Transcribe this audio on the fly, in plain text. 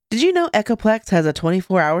Did you know Echoplex has a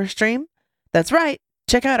 24-hour stream? That's right.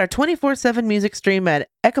 Check out our 24/7 music stream at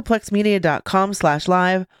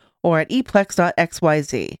echoplexmedia.com/live or at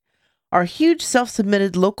eplex.xyz. Our huge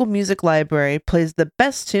self-submitted local music library plays the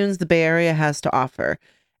best tunes the Bay Area has to offer,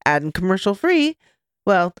 and commercial free,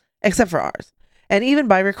 well, except for ours, and even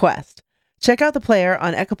by request. Check out the player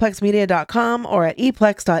on echoplexmedia.com or at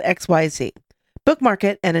eplex.xyz. Bookmark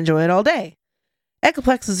it and enjoy it all day.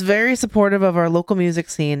 Echoplex is very supportive of our local music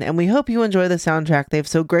scene, and we hope you enjoy the soundtrack they've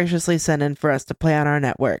so graciously sent in for us to play on our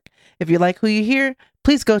network. If you like who you hear,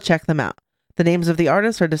 please go check them out. The names of the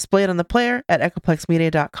artists are displayed on the player at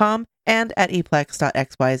echoplexmedia.com and at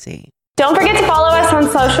eplex.xyz. Don't forget to follow us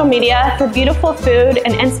on social media for beautiful food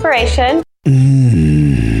and inspiration.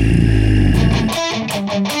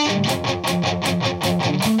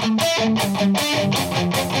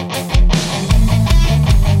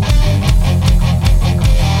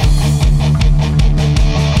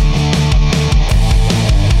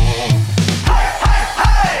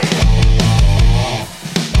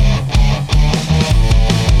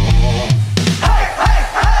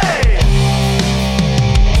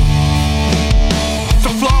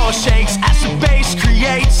 Shakes as the bass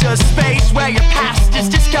creates a space where your past is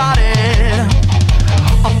discarded.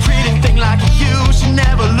 A pretty thing like you should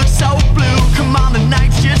never look so blue. Come on, the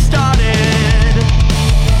night's just started.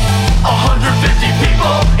 150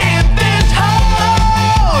 people in this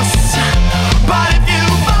house, but if you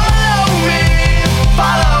follow me,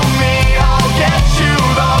 I'll get you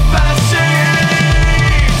the best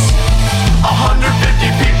seats.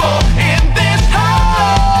 150 people in this house.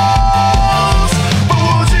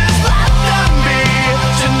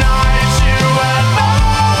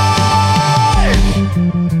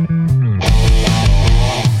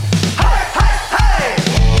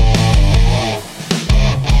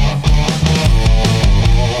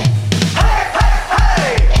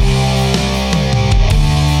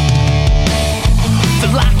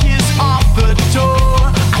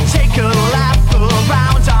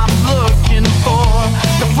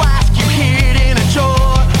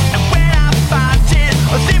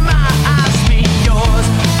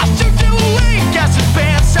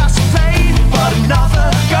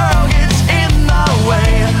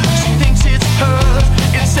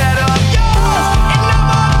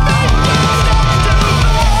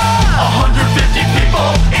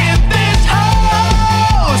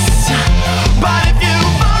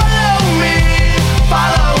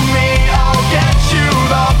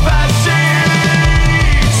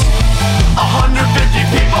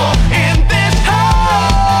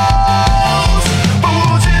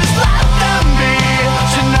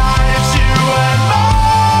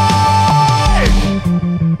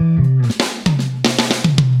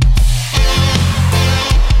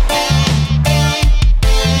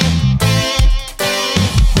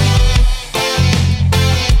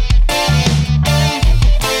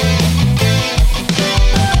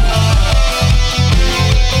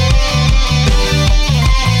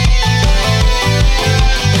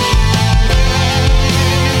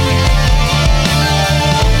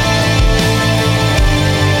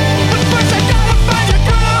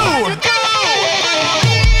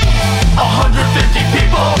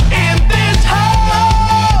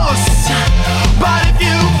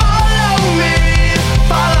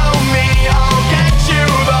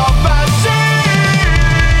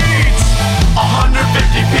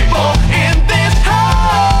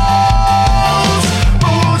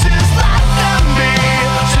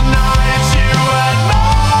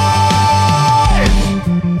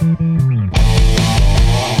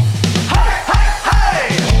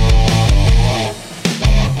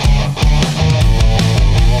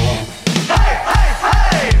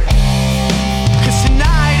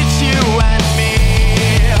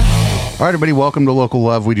 All right, everybody, welcome to Local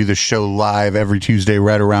Love. We do this show live every Tuesday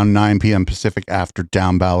right around 9 p.m. Pacific after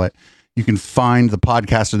Down Ballot. You can find the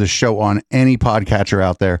podcast of the show on any podcatcher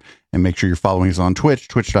out there, and make sure you're following us on Twitch,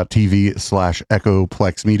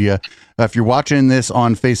 twitch.tv/EchoPlexMedia. If you're watching this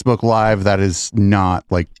on Facebook Live, that is not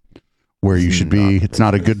like where you should be. It's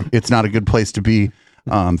not a good place to be.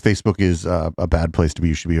 Facebook is a bad place to be.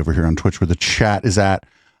 You should be over here on Twitch where the chat is at.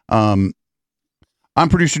 I'm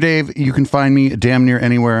Producer Dave. You can find me damn near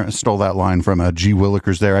anywhere. I stole that line from G.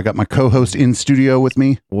 Willikers there. I got my co-host in studio with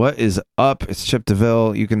me. What is up? It's Chip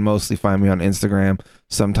DeVille. You can mostly find me on Instagram.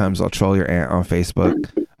 Sometimes I'll troll your aunt on Facebook.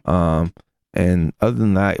 And other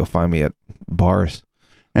than that, you'll find me at bars.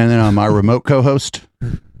 And then my remote co-host.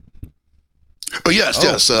 Oh, yes.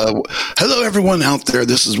 Hello, everyone out there.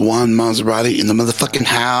 This is Juan Maserati in the motherfucking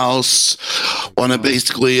house. Want to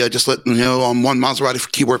basically just let you know I'm Juan Maserati, for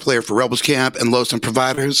keyboard player for Rebels Camp and Low Some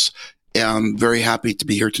Providers. and I'm very happy to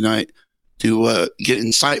be here tonight to get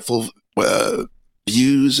insightful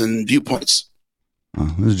views and viewpoints.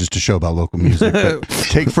 This is just a show about local music. But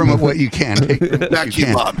take from it what you can. Back to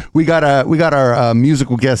you, Bob. We got our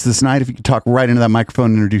musical guest this night. If you could talk right into that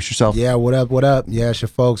microphone and introduce yourself. Yeah, what up, what up? Yeah, it's your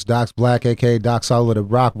folks, Docs Black, aka Doc Solid, the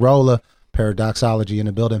Rock Roller, Paradoxology in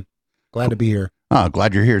the building. Glad to be here. Oh,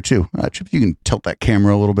 glad you're here too. Chip, you can tilt that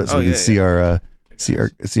camera a little bit so we can see our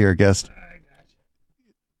guest.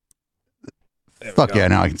 Fuck yeah,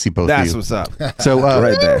 now I can see both That's of you. what's up. So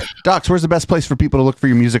Right there. Docs, where's the best place for people to look for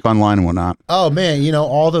your music online and whatnot? Oh man,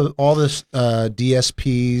 all the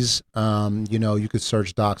DSPs. You could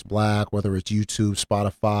search Docs Black, whether it's YouTube,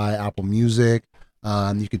 Spotify, Apple Music.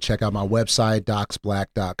 You can check out my website,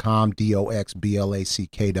 docsblack.com,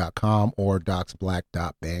 DOXBLACK.com, or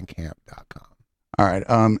docsblack.bandcamp.com. All right.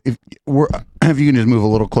 If you can just move a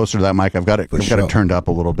little closer to that mic, I've got it turned up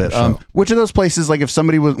a little bit. Which of those places, like if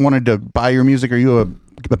somebody wanted to buy your music, are you a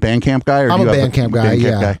Bandcamp guy? Or I'm a Bandcamp guy.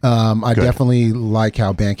 Bandcamp guy? I definitely like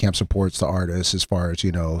how Bandcamp supports the artist as far as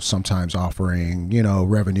sometimes offering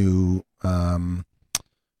revenue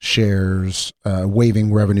shares,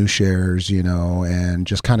 waiving revenue shares, and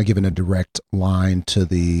just kind of giving a direct line to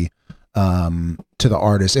the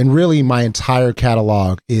artist. And really, my entire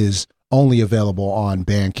catalog is only available on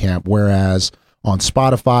Bandcamp, whereas on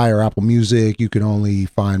Spotify or Apple Music, you can only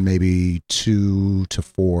find maybe 2 to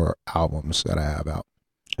 4 albums that I have out.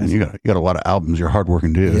 And you got a lot of albums. You're a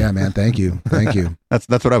hardworking dude. Yeah, man. Thank you. Thank you. That's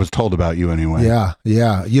what I was told about you anyway. Yeah.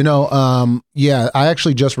 I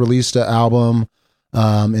actually just released an album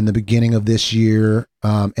in the beginning of this year,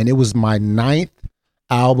 and it was my 9th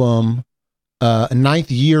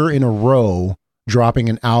year in a row dropping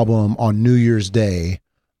an album on New Year's Day.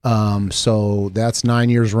 So that's 9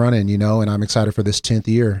 years running, and I'm excited for this 10th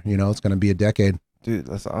year. It's going to be a decade. Dude,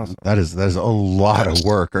 that's awesome. That is a lot of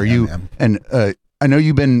work. Are you? Man. And I know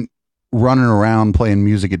you've been running around playing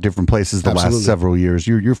music at different places the last several years.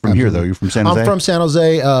 You're from here though. You're from San Jose. I'm from San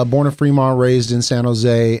Jose. Born in Fremont, raised in San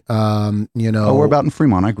Jose. Oh, we're about in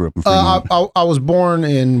Fremont. I grew up in Fremont. I was born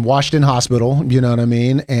in Washington Hospital. You know what I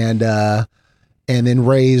mean, and then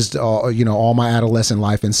raised, all my adolescent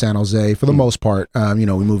life in San Jose for the most part. We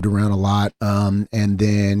moved around a lot, and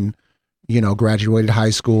then, graduated high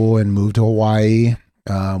school and moved to Hawaii.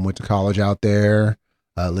 Went to college out there.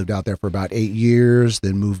 Lived out there for about 8 years,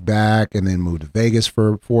 then moved back, and then moved to Vegas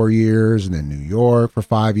for 4 years, and then New York for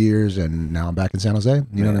 5 years, and now I'm back in San Jose.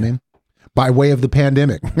 You know what I mean? By way of the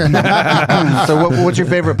pandemic. So what's your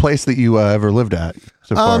favorite place that you ever lived at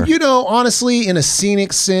so far? Honestly, in a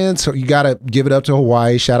scenic sense, you got to give it up to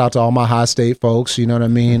Hawaii. Shout out to all my high state folks. You know what I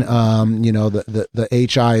mean? The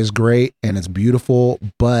HI is great and it's beautiful,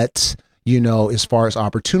 but, as far as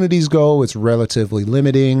opportunities go, it's relatively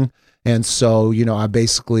limiting. And so, I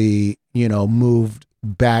basically, moved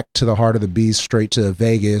back to the heart of the beast, straight to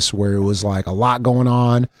Vegas, where it was like a lot going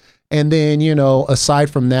on. And then, aside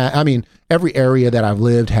from that, I mean, every area that I've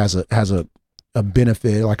lived has a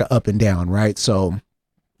benefit, like a up and down, right? So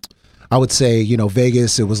I would say,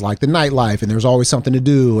 Vegas, it was like the nightlife and there's always something to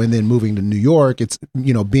do. And then moving to New York, it's,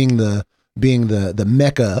 being the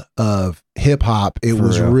mecca of hip hop, it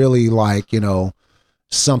was really like,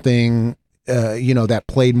 something, that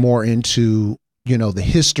played more into, the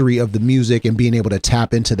history of the music and being able to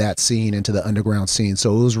tap into that scene, into the underground scene.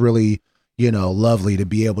 So it was really, lovely to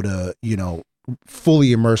be able to,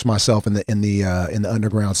 fully immerse myself in the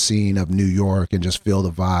underground scene of New York and just feel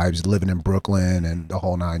the vibes, living in Brooklyn and the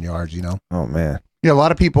whole 9 yards, Oh man. Yeah, a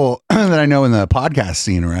lot of people that I know in the podcast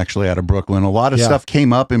scene are actually out of Brooklyn. A lot of stuff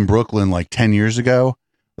came up in Brooklyn like 10 years ago.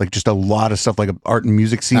 Like just a lot of stuff, like art and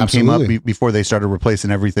music scene came up before they started replacing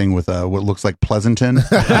everything with what looks like Pleasanton.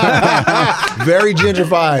 Very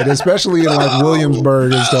gentrified, especially in like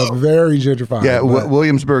Williamsburg and stuff. Very gentrified. Yeah,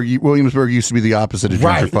 Williamsburg used to be the opposite of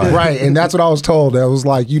gentrified. Right, and that's what I was told. I was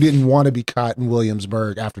like, you didn't want to be caught in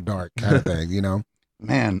Williamsburg after dark, kind of thing,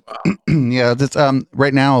 Man, yeah, that's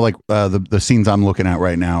right now, like the scenes I'm looking at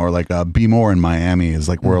right now are like Be More in Miami is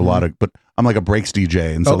like where a lot of, but I'm like a breaks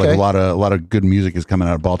DJ, and so like a lot of good music is coming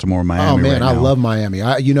out of Baltimore and Miami. Oh man, right I love Miami.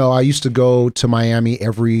 I used to go to Miami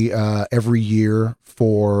every year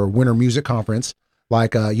for Winter Music Conference.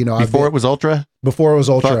 Like before it was Ultra. Before it was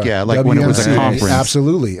Ultra. Fuck yeah, like WMC. When it was a conference.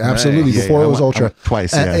 Absolutely. Right. Before it was Ultra.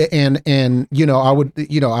 Twice. Yeah. And I would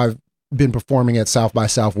I've been performing at South by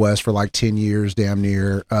Southwest for like 10 years, damn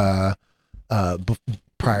near, prior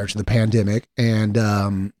to the pandemic. And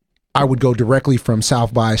I would go directly from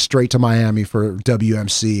South by straight to Miami for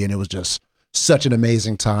WMC. And it was just such an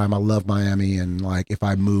amazing time. I love Miami. And like, if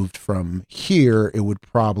I moved from here, it would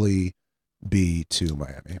probably be to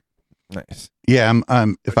Miami. Nice. Yeah,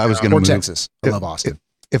 if I was going to or move, Texas. I love Austin.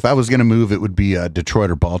 If I was going to move, it would be Detroit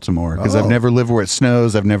or Baltimore because I've never lived where it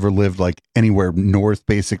snows. I've never lived like anywhere north,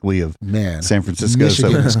 basically, of San Francisco.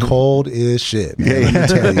 Michigan is cold as shit. Man. Yeah, Let me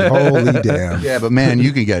tell you, holy damn. Yeah, but man,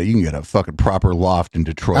 you can get a fucking proper loft in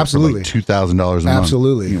Detroit Absolutely. for like $2,000 a month.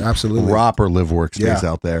 Absolutely, absolutely. Proper live workspace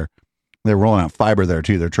out there. They're rolling out fiber there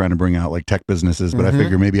too. They're trying to bring out like tech businesses, but I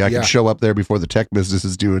figure maybe I could show up there before the tech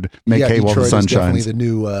businesses do it. Make hay while the sun shines.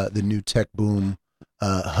 Definitely the new tech boom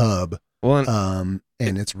hub. Well,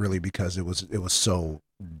 and it's really because it was so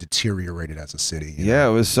deteriorated as a city. Yeah,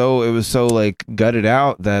 it was so like gutted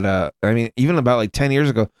out that I mean, even about like 10 years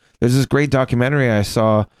ago, there's this great documentary I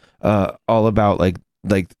saw all about like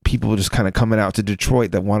people just kind of coming out to Detroit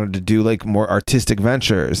that wanted to do like more artistic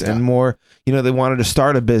ventures and more, they wanted to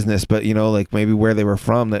start a business, but like maybe where they were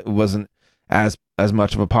from, that wasn't as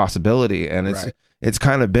much of a possibility. And it's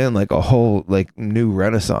kind of been like a whole like new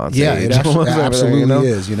renaissance. Yeah, age. it absolutely there,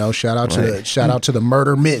 is. Shout out to the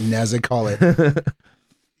murder mitten, as they call it.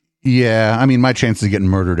 Yeah, I mean, my chances of getting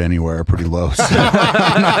murdered anywhere are pretty low, so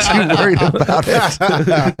I'm not too worried about it.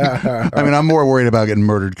 I mean, I'm more worried about getting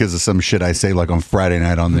murdered because of some shit I say like on Friday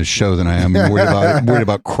night on this show than I am worried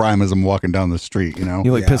about crime as I'm walking down the street.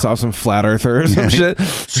 You like piss off some flat earther or some shit.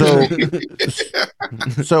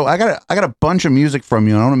 So I got a bunch of music from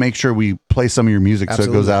you. And I want to make sure we play some of your music so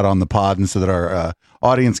it goes out on the pod and so that our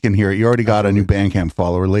audience can hear it. You already got a new Bandcamp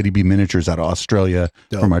follower, Lady B Miniatures out of Australia.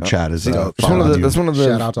 From our chat is that's one of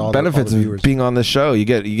the benefits of being on the show. You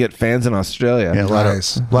get fans in Australia. Yeah, a lot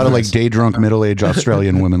of like day drunk middle aged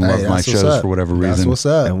Australian women love my shows for whatever reason. That's what's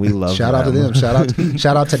up, and we love. Shout out to them.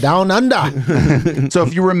 Shout out to Down Under. So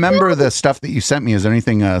if you remember the stuff that you sent me, is there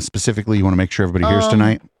anything specifically you want to make sure everybody hears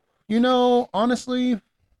tonight? Honestly,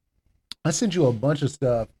 I sent you a bunch of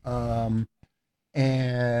stuff,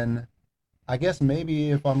 and I guess maybe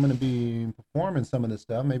if I'm going to be performing some of this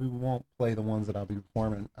stuff, maybe we won't play the ones that I'll be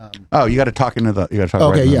performing. You got to talk into the. You got to talk.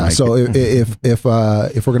 Okay, right yeah. So if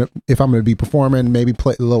I'm going to be performing, maybe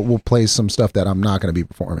we'll play some stuff that I'm not going to be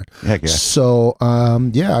performing. Heck yeah. So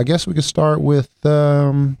I guess we could start with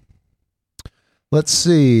let's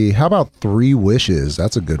see. How about 3 Wishes?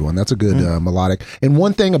 That's a good one. That's a good melodic. And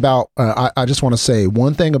one thing about I just want to say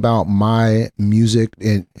one thing about my music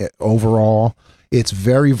overall. It's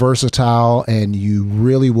very versatile, and you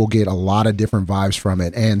really will get a lot of different vibes from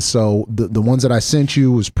it. And so the ones that I sent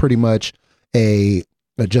you was pretty much an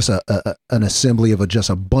assembly of just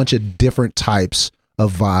a bunch of different types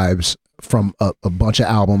of vibes from a bunch of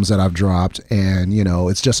albums that I've dropped, and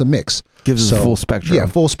it's just a mix. Gives us a full spectrum. Yeah,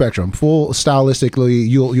 full spectrum, full stylistically.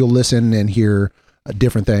 You'll listen and hear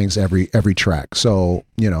different things every track. So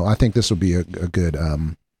I think this will be a good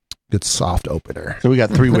soft opener. So we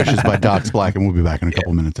got 3 Wishes by Docs Black, and we'll be back in a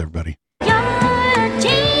couple minutes, everybody.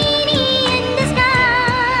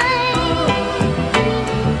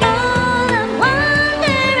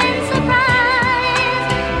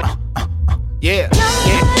 Yeah.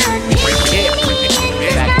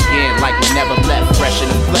 Back again like we never left, fresh in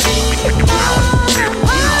the flesh.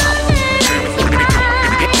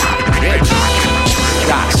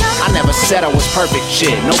 I never said I was perfect,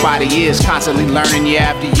 shit. Nobody is, constantly learning year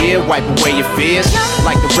after year. Wipe away your fears,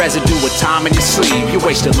 like the residue of time in your sleeve. You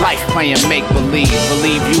wasted life playing make-believe.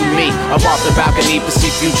 Believe you me, up off the balcony,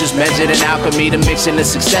 perceive futures measured in alchemy. To mix in the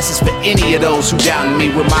successes for any of those who doubting me.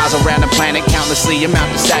 With miles around the planet, countlessly amount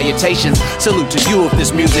of salutations. Salute to you if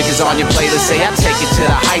this music is on your playlist. Say I take it to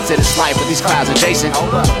the heights of this life with these clouds adjacent.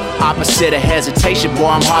 Opposite of hesitation,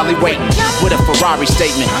 boy, I'm hardly waiting. With a Ferrari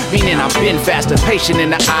statement, meaning I've been faster. Patient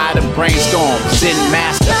in the eye to brainstorm, Zen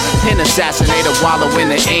master, pen assassinator, wallow in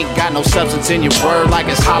the ink. Got no substance in your word, like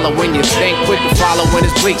it's hollow when you think. Quick to follow when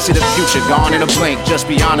it's bleak, see the future gone in a blink. Just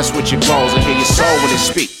be honest with your goals and hear your soul when it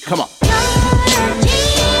speak. Come on.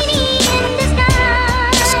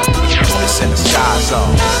 It's in the sky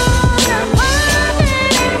zone.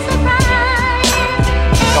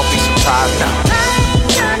 Don't be surprised now.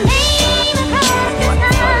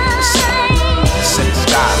 It's in the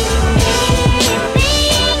sky.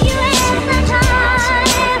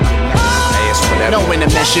 No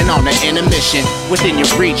intermission on the intermission. Within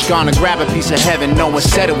your reach, gonna grab a piece of heaven. No one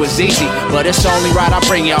said it was easy, but it's only right I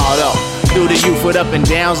bring y'all up. Through the youth with up and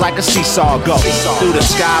downs like a seesaw go. Through the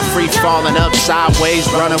sky, free falling up sideways,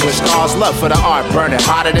 running with scars. Love for the art, burning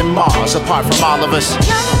hotter than Mars. Apart from all of us,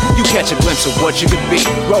 you catch a glimpse of what you could be.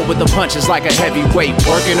 Roll with the punches like a heavyweight,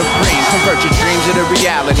 working a green. Convert your dreams into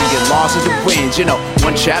reality, get lost in the winds.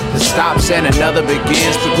 One chapter stops and another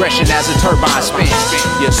begins. Progression as a turbine spins.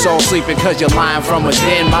 Your soul sleeping cause you're lying from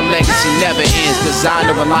within. My legacy never ends. Designed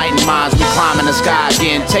to enlighten minds. We climbing the sky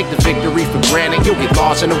again. Take the victory for granted. You'll get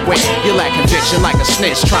lost in the wind. You lack conviction like a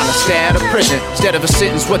snitch trying to stay out of prison. Instead of a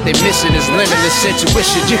sentence, what they missing is limitless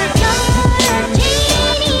intuition.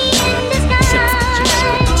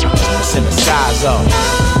 It's in the sky zone.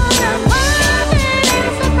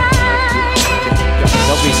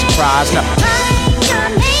 Don't be surprised, no.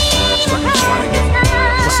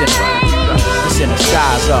 It's in the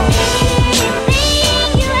sky zone.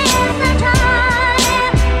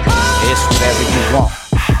 It's whatever you want.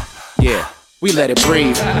 Yeah. We let it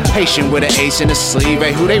breathe. Patient with an ace in the sleeve.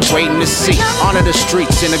 Hey, who they waiting to see? Honor the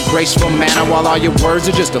streets in a graceful manner while all your words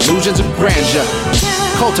are just illusions of grandeur.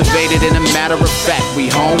 Cultivated in a matter of fact, we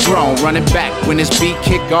homegrown, running back when this beat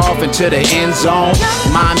kick off into the end zone.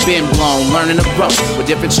 Mind been blown, learning the ropes with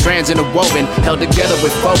different strands interwoven, held together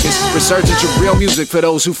with focus. Resurgence of real music for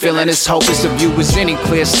those who feeling it's hopeless. The view is any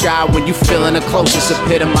clear sky when you feeling the closest.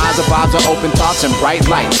 Epitomize of vibes of open thoughts and bright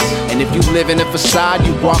lights. And if you live in a facade,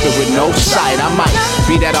 you walking with no sight. I might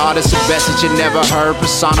be that artist the best that you never heard.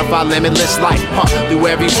 Personify limitless life, through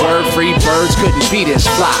every word. Free birds couldn't be this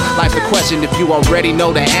fly. Like the question, if you already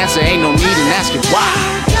know the answer, ain't no need in asking why.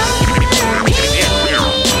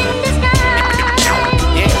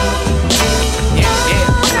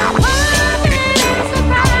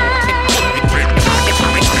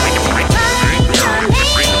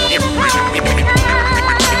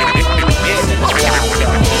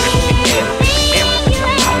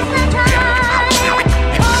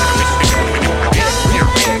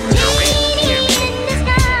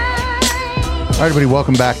 All right, everybody,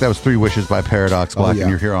 welcome back. That was Three Wishes by Paradox Black, and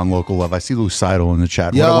you're here on Local Love. I see Lou Seidel in the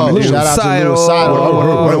chat. Yo, shout out to Lou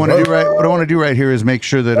Seidel. What I want to do right here is make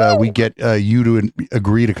sure that we get you to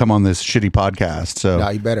agree to come on this shitty podcast. So, nah,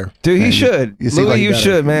 you better, dude. He should. Louis, you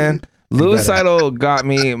should, man. Lou better. Seidel got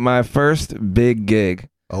me my first big gig.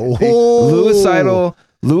 Oh,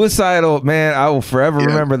 Louis Seidel, man, I will forever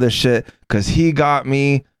remember this shit because he got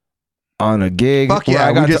me on a gig. Fuck yeah,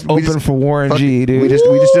 I got to open for Warren G, dude. We just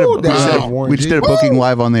did a booking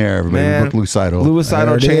live on the air. Everybody, man, booked Lou Seidel. Louis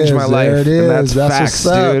Seidel changed my life. There it is. And that's facts,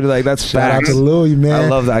 dude. Like that's Shout facts. out to Louis, man. I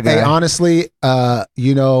love that guy. Hey, honestly,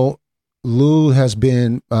 you know, Lou has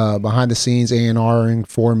been behind the scenes A&Ring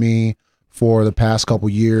for me for the past couple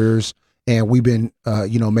years, and we've been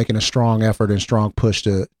you know, making a strong effort and strong push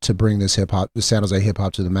to bring this hip hop, the San Jose hip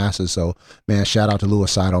hop, to the masses. So, man, shout out to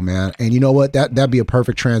Louis Seidel, man. And you know what? That'd be a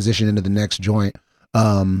perfect transition into the next joint.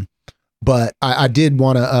 But I did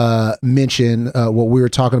want to mention what we were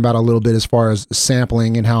talking about a little bit as far as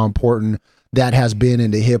sampling and how important that has been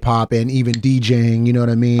into hip hop and even DJing. You know what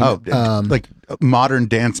I mean? Oh, like modern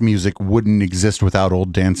dance music wouldn't exist without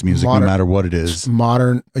old dance music, no matter what it is.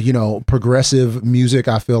 Modern, you know, progressive music,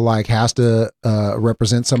 I feel like has to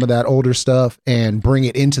represent some of that older stuff and bring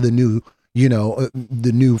it into the new, you know,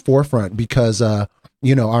 the new forefront. Because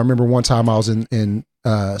you know, I remember one time I was in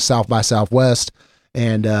South by Southwest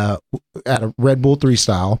and at a Red Bull 3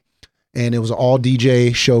 Style, and it was all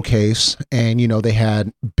DJ showcase, and you know, they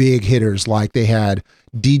had big hitters, like they had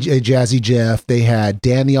DJ Jazzy Jeff, they had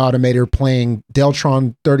Dan the Automator playing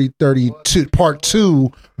Deltron 3032 Part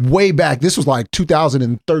 2 way back. This was like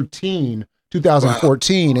 2013,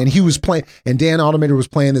 2014, and he was playing, and Dan Automator was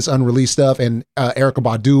playing this unreleased stuff, and Erykah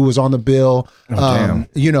Badu was on the bill.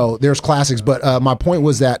 You know, there's classics, but my point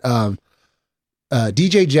was that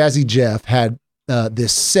DJ Jazzy Jeff had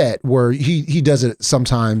this set where he does it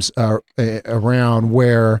sometimes around,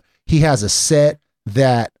 where he has a set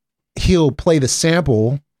that he'll play the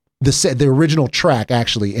sample, the original track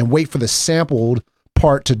actually, and wait for the sampled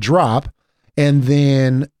part to drop, and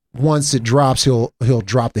then once it drops, he'll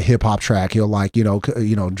drop the hip hop track. He'll like, you know,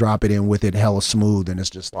 drop it in with it hella smooth, and it's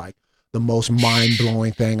just like the most mind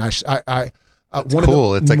blowing thing. It's cool.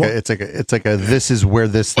 It's like a this is where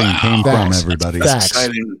this thing came from. Everybody, facts.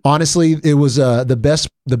 Honestly, it was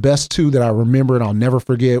the best two that I remember and I'll never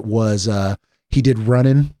forget was he did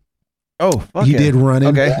Running. Oh, fuck he yeah. did Running.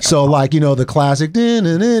 Okay. So like, you know, the classic,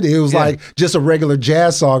 it was like just a regular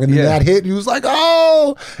jazz song, and then that hit, and he was like,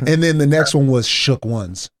 oh, and then the next one was Shook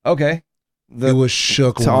Ones. Okay. It was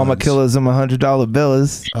Shook Ones. To all my killers and my $100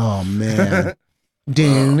 bills. Oh man.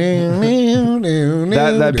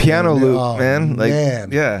 that piano loop, man. Like,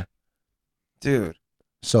 man. Yeah. Dude.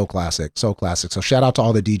 So classic. So shout out to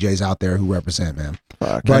all the DJs out there who represent, man.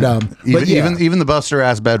 Fuck. But even the Buster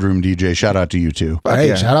ass bedroom DJ, shout out to you too.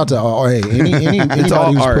 Hey, shout out to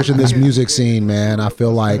anybody who's pushing this music scene, man. I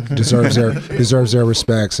feel like deserves their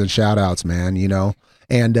respects and shout outs, man, you know.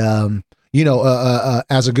 And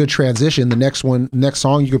as a good transition, the next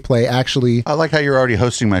song you could play actually. I like how you're already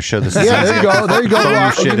hosting my show. This is yeah, there you go. There you go.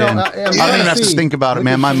 I don't even have to think about it,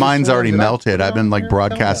 man. My mind's already melted. I've been like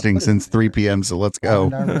broadcasting since 3 p.m. So let's go.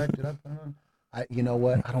 You know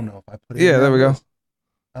what? I don't know if I put it. Yeah, there we go.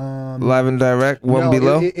 Live and direct, one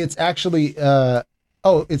below. It's actually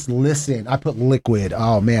it's Listen. I put Liquid.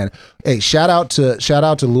 Oh man. Hey, shout out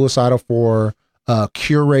to Louis Idol for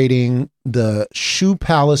curating the Shoe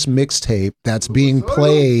Palace mixtape that's being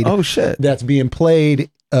played. Oh shit. That's being played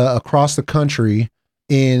across the country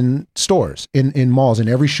in stores, in malls, in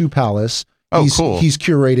every Shoe Palace. Cool. He's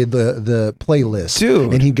curated the playlist,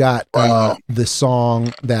 dude, and he got the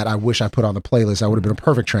song that I wish I put on the playlist. That would have been a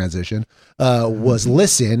perfect transition. Was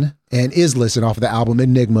Listen, and is Listen off of the album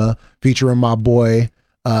Enigma, featuring my boy,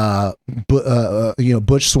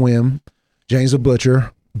 Butch Swim, James the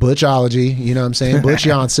Butcher, Butchology. You know what I'm saying? Butch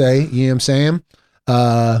Yonsei. You know what I'm saying?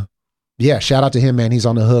 Yeah. Shout out to him, man. He's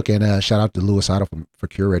on the hook, and shout out to Louis Idol for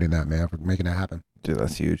curating that, man, for making that happen. Dude,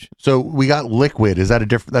 that's huge. So we got Liquid. Is that a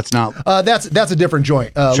different? That's not. That's a different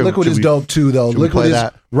joint. Liquid is dope too, though. Liquid is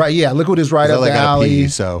that? Right. Yeah, Liquid is right up the alley.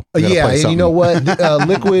 So yeah, and you know what?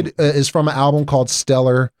 Liquid is from an album called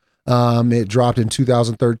Stellar. It dropped in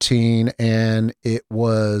 2013, and it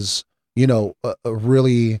was a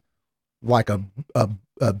really like a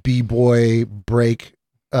b-boy break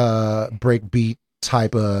beat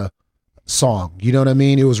type of song. You know what I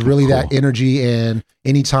mean? It was really that energy, and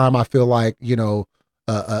anytime I feel like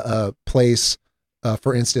a place,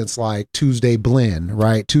 for instance, like Tuesday Blend,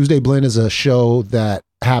 right? Tuesday Blend is a show that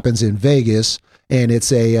happens in Vegas, and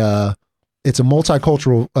it's a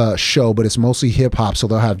multicultural show, but it's mostly hip hop. So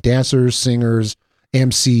they'll have dancers, singers,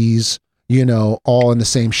 MCs, all in the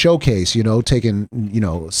same showcase, taking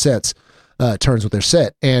sets, turns with their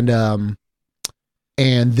set, and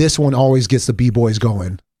this one always gets the b-boys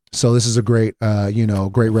going. So this is a great,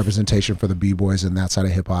 great representation for the b-boys and that side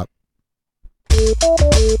of hip hop.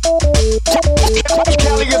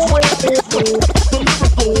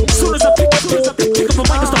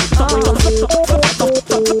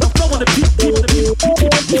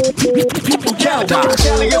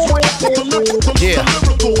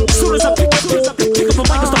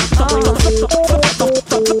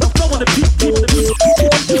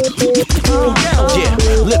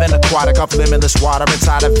 Living aquatic off limitless water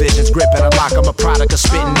inside of visions, gripping a lock. I'm a product of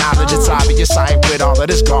spitting knowledge. It's obvious I ain't with all of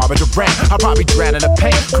this garbage or brand. I'll probably drown in the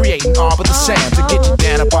pain, creating all but the sand to get you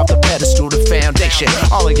down up off the pedestal, the foundation.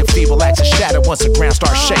 All of your feeble acts are shattered once the ground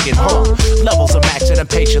starts shaking. Hold on, levels of maxing and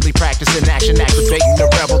patiently practicing action, activating the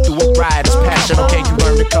rebel through a riotous passion. Okay, you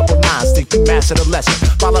learned a couple lines, think you mastered a lesson.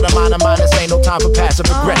 Follow the mind of mine, this ain't no time for passive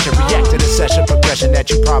aggression. React to the session progression that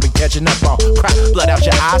you probably catching up on. Crap, blood out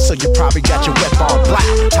your eyes, so you probably got your whip on black.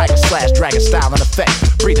 Tiger slash dragon style in effect.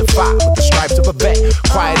 Breathe a fire with the stripes of a vet.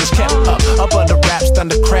 Quiet as kept up under wraps,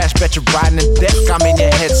 thunder crash. Bet you're riding in deck. I'm in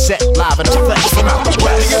your headset, live in the flesh from out the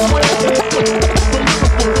west.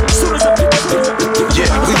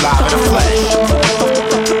 Yeah, we live in the flesh.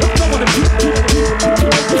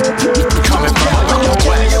 Coming from out the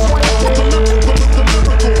west.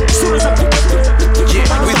 Yeah,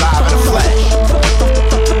 we live in the flesh.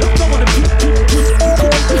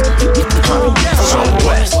 So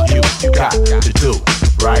west, you got to do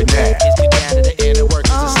right now.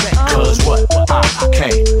 Cause what I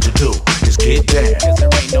came to do is get down. Cause there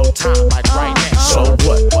ain't no time like right now. So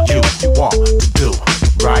what you want to do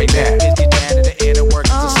right now is get down to the inner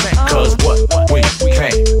workings of sin. Cause what we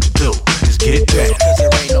came to do is get down. Cause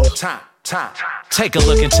there ain't no time. Take a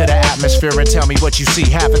look into the atmosphere and tell me what you see.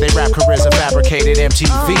 Half of their rap careers are fabricated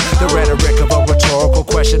MTV. The rhetoric of a rhetorical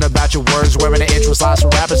question about your words, wearing the intro slides for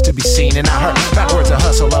rappers to be seen and not heard. Backwards a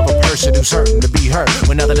hustle of a person who's hurting to be heard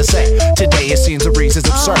with nothing to say. Today it seems the reason's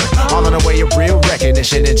absurd. All in a way of real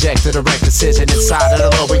recognition, inject the direct decision inside of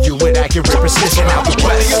the lower you with accurate precision out the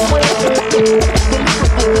west.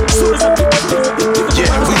 Yeah,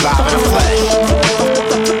 we live in the flesh.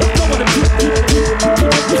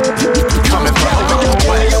 Coming from the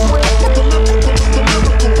west.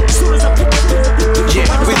 Yeah,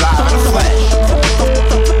 we live in the flesh.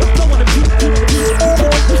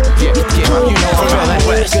 Yeah, you know I'm feeling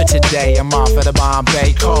west. Good today, I'm off at the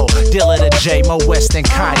Bombay cold. Dealer to J, Mo West West and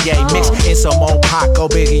Kanye. Mixed in some old Paco,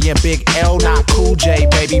 Biggie and Big L. Not Cool J,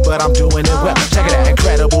 baby, but I'm doing it well. Check it out,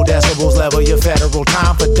 incredible decibels, level your federal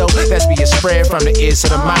time for dope. That's being spread from the ears to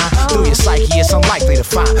the mind. Through your psyche, it's unlikely to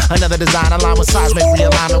find another design aligned with seismic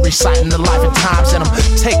realignment, reciting the life and times. And I'm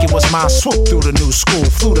taking what's mine, swoop through the new school.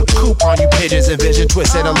 Flew the coop on you pigeons and vision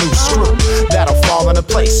twisted a loose screw. That'll fall into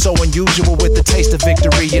place, so unusual with the taste of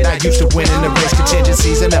victory. You're not used to winning the race,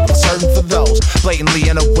 contingencies and never certain for those. Blatantly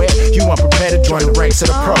unaware, you unprepared to join the ranks of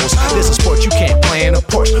the pros. This is a sport you can't play in a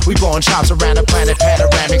Porsche. We blowing chops around the planet,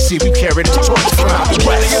 panoramic. See, we carry the torch from out the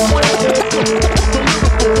west.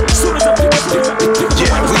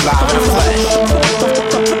 Yeah, we live in the flesh.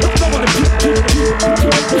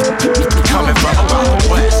 Coming from around the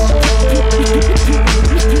west.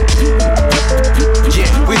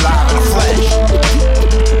 Yeah, we live in the flesh.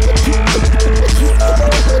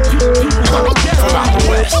 From out the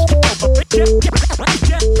west.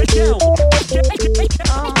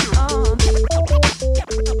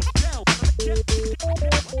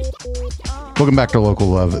 Welcome back to Local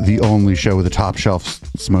Love, the only show with a top shelf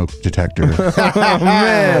smoke detector. Oh,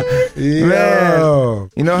 man. Yo.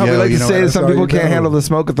 You know how we Yo, like you to know say what? that some That's all people you can't know. handle the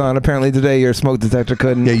smoke-a-thon. Apparently today your smoke detector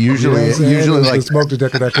couldn't. Yeah, usually You know what I'm saying? usually It was like the smoke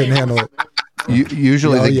detector that couldn't handle it.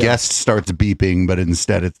 usually Oh, the yeah. guest starts beeping, but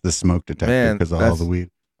instead it's the smoke detector Man, because of all that's- the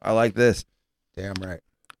weed. I like this. Damn right.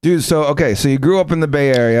 Dude, so you grew up in the Bay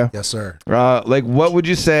Area. Yes, sir. Like, what would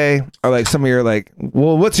you say are like some of your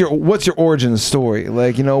what's your origin story?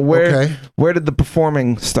 Like, where did the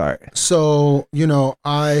performing start? So,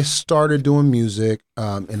 I started doing music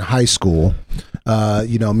in high school. Me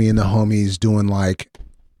and the homies doing like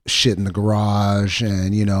shit in the garage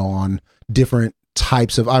and, on different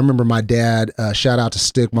types of. I remember my dad, shout out to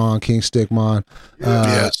Stickmon, King Stickmon.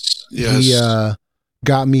 Yes. He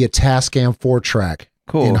got me a Tascam 4-track.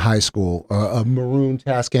 Cool. In high school, a maroon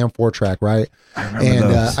Tascam 4-track, right? I remember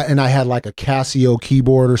those. And I had like a Casio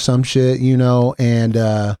keyboard or some shit, and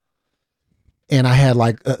I had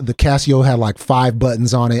like the Casio had like 5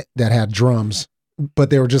 buttons on it that had drums, but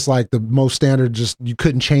they were just like the most standard. Just you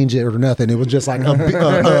couldn't change it or nothing. It was just like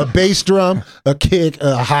a bass drum, a kick,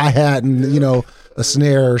 a hi-hat, and a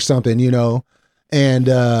snare or something,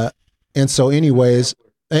 and so anyways.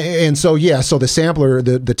 And so, so the sampler,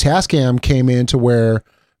 the Tascam came in to where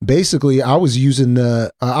basically I was using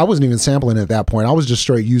I wasn't even sampling at that point. I was just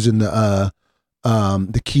straight using the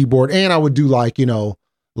keyboard, and I would do like,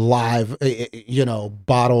 live,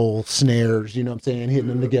 bottle snares, you know what I'm saying? Hitting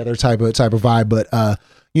them together type of vibe. But,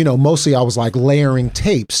 mostly I was like layering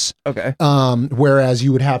tapes. Okay. Whereas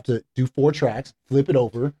you would have to do 4 tracks, flip it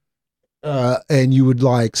over, and you would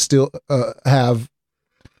like still have,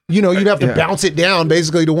 you'd have to bounce it down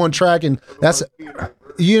basically to one track, and that's,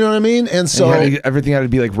 you know what I mean? And so everything had to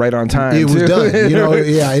be like right on time. it was too. done,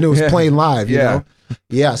 and it was playing live, Yeah.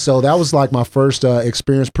 Yeah. So that was like my first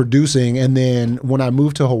experience producing. And then when I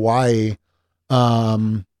moved to Hawaii,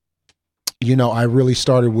 I really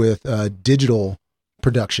started with digital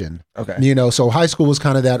production. Okay. So high school was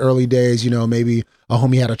kind of that early days, maybe a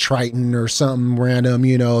homie had a Triton or something random,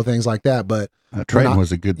 things like that. But Triton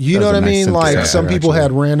was a good. you know that what was I a nice mean? Like synthesizer, some people actually.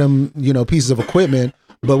 had random, pieces of equipment,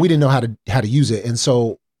 but we didn't know how to use it. And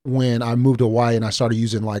so when I moved to Hawaii and I started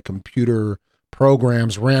using like computer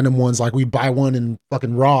programs, random ones, like we buy one in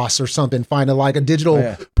fucking Ross or something, find like a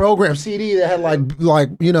digital program CD that had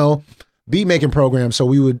like beat making programs. So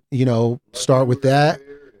we would start with that.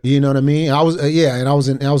 You know what I mean? I was and I was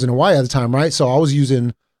in Hawaii at the time, right? So I was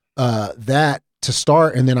using that to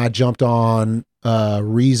start, and then I jumped on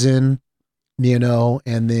Reason,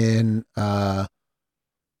 and then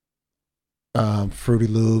Fruity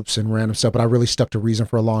Loops and random stuff. But I really stuck to Reason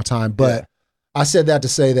for a long time. But I said that to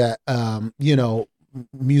say that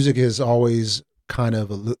music has always kind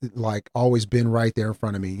of always been right there in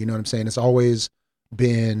front of me. You know what I'm saying? It's always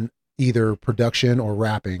been either production or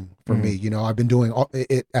rapping for me. I've been doing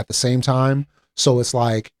it at the same time, so it's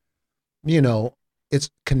like, it's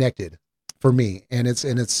connected for me, and it's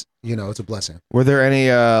it's a blessing. Were there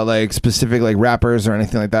any like specific like rappers or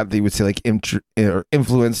anything like that you would say like or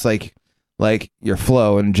influence like your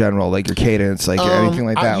flow in general, like your cadence, like anything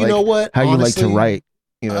like that? You know what? How Honestly, you like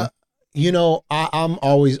to write?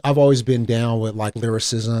 I've always been down with like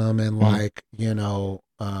lyricism and like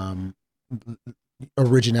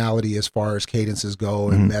originality as far as cadences go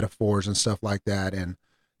and metaphors and stuff like that, and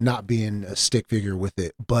not being a stick figure with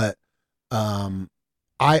it. But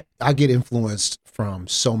I get influenced from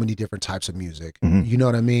so many different types of music. You know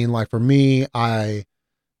what I mean? Like for me, I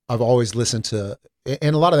I've always listened to,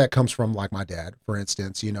 and a lot of that comes from like my dad, for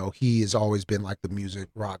instance. You know, he has always been like the music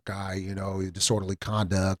rock guy. You know, Disorderly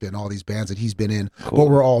Conduct and all these bands that he's been in, but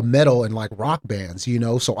we're all metal and like rock bands. You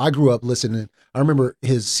know, so I grew up listening. I remember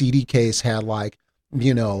his CD case had like,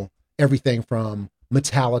 you know, everything from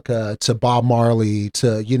Metallica to Bob Marley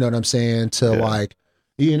to, you know what I'm saying, to like,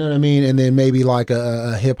 you know what I mean, and then maybe like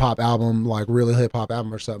a hip hop album, like really hip hop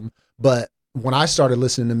album or something. But when I started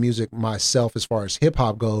listening to music myself, as far as hip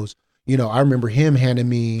hop goes, you know, I remember him handing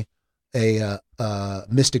me a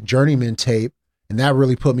Mystic Journeyman tape, and that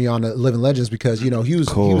really put me on the Living Legends because, you know, he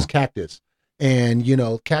was Cactus, and you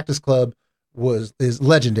know, Cactus Club is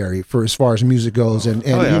legendary for as far as music goes, and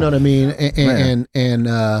you know what I mean,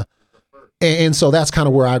 and so that's kind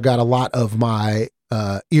of where I got a lot of my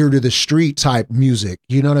ear to the street type music,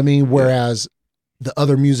 you know what I mean? Whereas the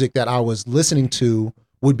other music that I was listening to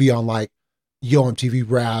would be on like Yo MTV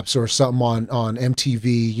Raps or something on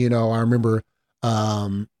MTV. You know, I remember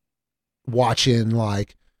watching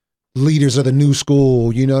like Leaders of the New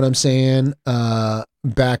School, you know what I'm saying?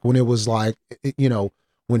 Back when it was like, you know,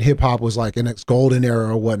 when hip hop was like in its golden era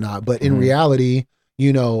or whatnot. But in reality,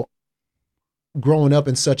 you know, growing up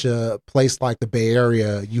in such a place like the Bay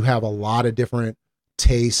Area, you have a lot of different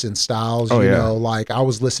tastes and styles. You know, like I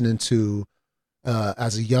was listening to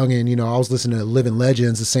as a youngin', you know, I was listening to Living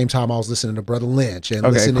Legends the same time I was listening to Brother Lynch and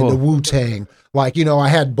listening to Wu-Tang. Like, you know, I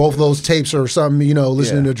had both those tapes or something, you know,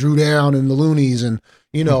 listening to Drew Down and the Loonies and,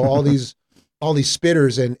 you know, all these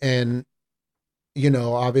spitters and you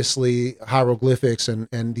know, obviously Hieroglyphics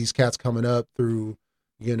and these cats coming up through,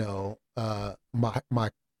 you know, my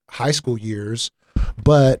high school years.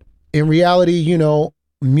 But in reality, you know,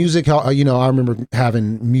 music, you know, I remember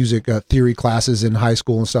having music theory classes in high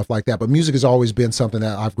school and stuff like that, but music has always been something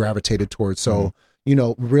that I've gravitated towards. So, you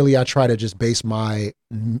know, really I try to just base the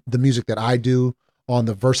music that I do on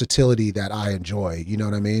the versatility that I enjoy. You know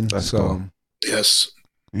what I mean? That's cool. Yes.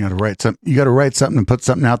 You got to write something. You got to write something and put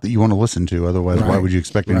something out that you want to listen to. Otherwise, why would you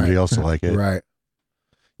expect anybody else to like it? Right.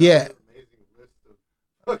 Yeah.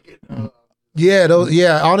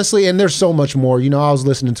 Yeah, honestly, and there's so much more. You know, I was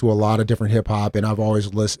listening to a lot of different hip hop, and I've always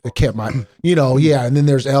kept my, you know, and then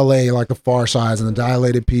there's L.A. like the Far Sides and the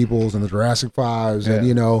Dilated Peoples and the Jurassic Fives, and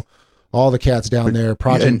you know, all the cats down there,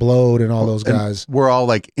 Project Blowed, and all those guys. We're all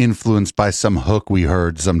like influenced by some hook we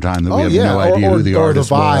heard sometime that we have no idea who the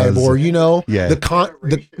artist or the vibe, was. or you know,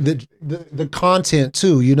 the content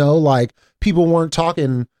too. You know, like people weren't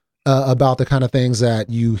talking about the kind of things that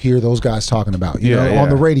you hear those guys talking about, you know, on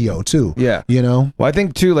the radio too. Yeah. You know? Well, I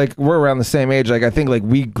think too, like we're around the same age. Like I think like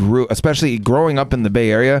we grew, especially growing up in the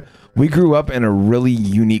Bay Area, we grew up in a really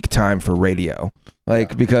unique time for radio.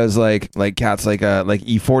 Like because like cats like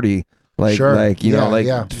E40, like you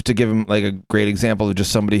know, to give him like a great example of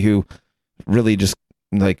just somebody who really just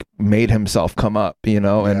like made himself come up, you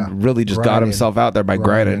know, and really just got himself out there by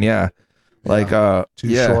grinding. Like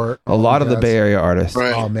Too Short, a lot of the Bay Area artists.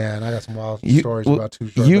 Right. Oh man, I got some wild stories about Too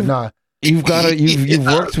Short. You've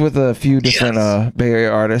worked with a few different Bay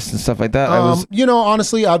Area artists and stuff like that. You know,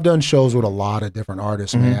 honestly, I've done shows with a lot of different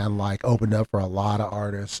artists, man. Like opened up for a lot of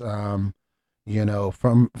artists. You know,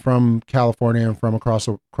 from California and from across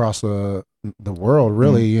the world,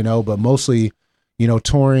 really. You know, but mostly, you know,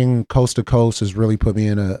 touring coast to coast has really put me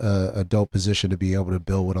in a dope position to be able to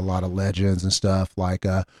build with a lot of legends and stuff. Like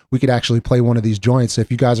we could actually play one of these joints.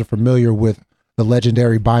 If you guys are familiar with the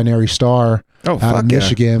legendary Binary Star out of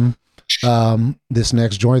Michigan, this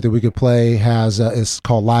next joint that we could play is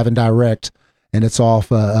called Live and Direct, and it's off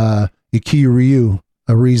Ikiyu Ryu,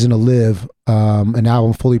 A Reason to Live, an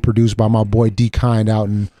album fully produced by my boy D Kind out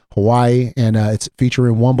in Hawaii, and it's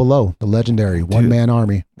featuring One Below, the legendary One Man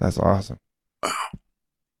Army. That's awesome.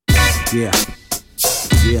 Yeah.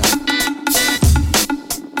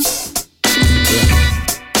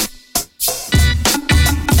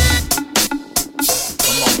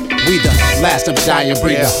 We the last of a dying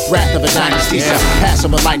breeder, wrath of a dynasty, pass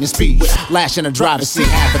of a lightning speed, lash in a driver's seat,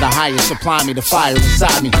 half of the highest, supply me the fire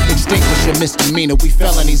inside me, extinguish your misdemeanor, we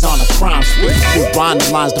felonies on a crime spree, you bonding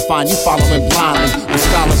lines define you following blindly, the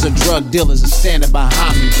scholars and drug dealers are standing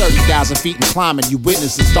behind me, 30,000 feet and climbing, you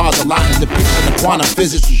witness the stars aligning, depiction of quantum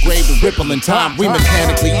physics, engraved the ripple in time, we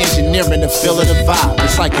mechanically engineering the feel of the vibe,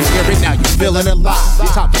 it's like you hear it now, you feeling it live,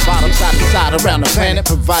 top to bottom, side to side, around the planet,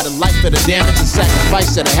 provide a life for the damage and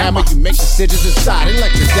sacrifice to the hammer, you make decisions inside,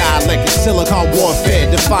 electric dialectic, silicon warfare,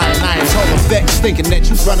 defying Ayatollah effects, thinking that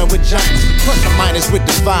you running with giants, plus or minus with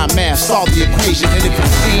divine math, solve the equation, and if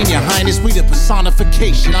you've seen your highness, we the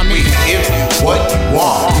personification, I mean, Give you what you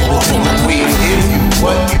want, we give you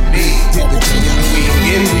what you need. We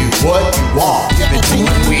give you what you want,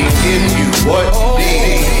 we give you what you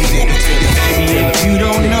need.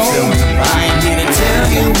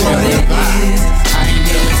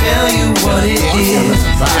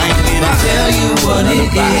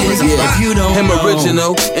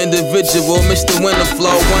 individual, Mr.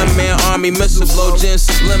 Winterflow, one man army missile blow, Gen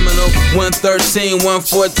subliminal, 113,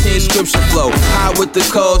 114 scripture flow, high with the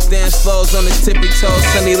codes, dance flows on his tippy toes,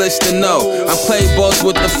 Sunny list to know, I play balls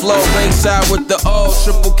with the flow, ringside with the O,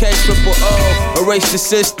 triple K, triple O, erase the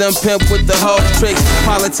system, pimp with the whole tricks,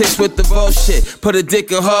 politics with the bullshit, put a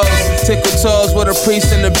dick in hoes, tickle toes where the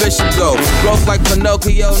priest and the bishop go, growth like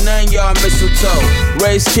Pinocchio, 9-yard mistletoe,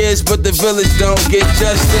 raise kids but the village don't get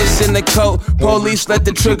justice in the coat, police let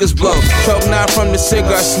the triggers blow, choke not from the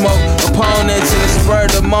cigar smoke, opponents in the spur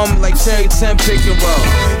of the moment like Terry 10 pick and roll,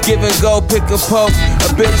 give and go, pick a poke, a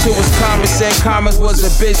bitch who was common said commas was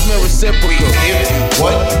a bitch meant reciprocal. We give you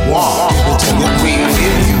what you want, we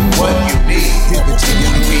give you what you need,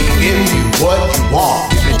 we give you what you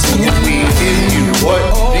want, we give you what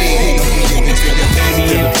you need.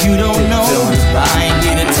 Baby, if you don't know, I ain't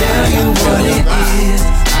here to tell you what it is.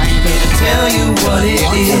 I ain't here to tell you what it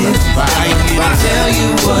is. I ain't here to tell you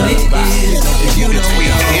what it is. If you don't know, we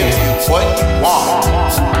give you what you want,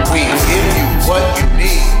 we give you what you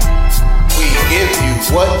need, we give you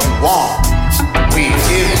what you want, we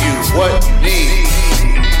give you what you need.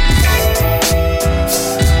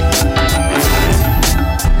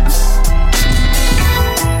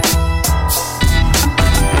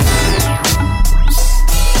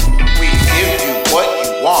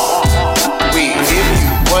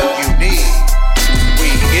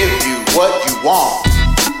 What you want,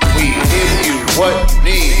 we give you what you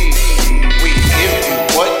need, we give you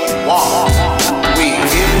what you want, we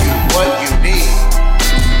give you what you need,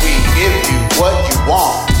 we give you what you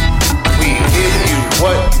want, we give you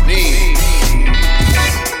what you need.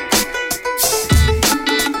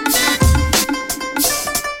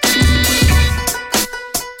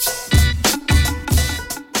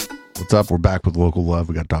 What's up? We're back with Local Love.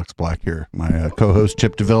 We got Docs Black here. My co-host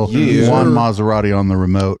Chip DeVille, Juan Maserati on the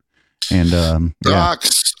remote. And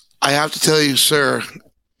Docs, I have to tell you, sir.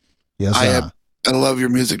 Yes, I love your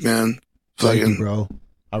music, man. Thank you, bro.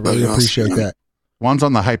 I really appreciate that. Juan's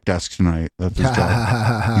on the hype desk tonight. That's his job.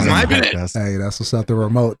 He's on the hype desk. Hey, that's what's up. The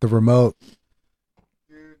remote. Dude,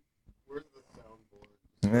 where's the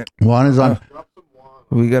soundboard? Juan is on.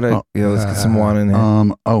 We gotta let's get some Juan in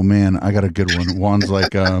here. Oh man, I got a good one. Juan's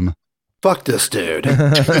like fuck this dude.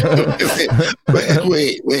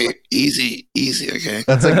 wait. Easy, okay.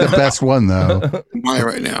 That's like the best one though. Am I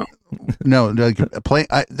right now? No, like play.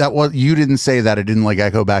 That was you didn't say that. It didn't like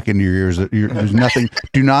echo back into your ears. There's nothing.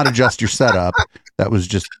 Do not adjust your setup. That was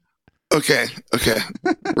just okay.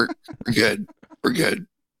 We're good.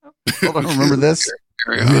 Hold on, remember this?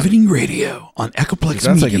 Riveting Radio on Echoplex.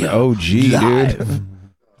 That's Media. like an OG, Live. dude.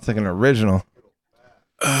 It's like an original.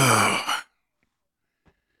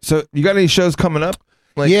 So you got any shows coming up?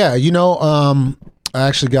 Yeah, I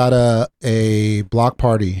actually got a block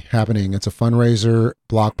party happening. It's a fundraiser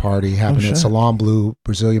block party happening at Salon Blue,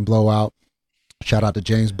 Brazilian Blowout. Shout out to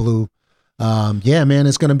James Blue. Yeah, man,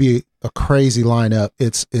 it's going to be a crazy lineup.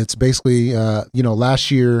 It's basically, last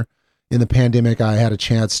year in the pandemic, I had a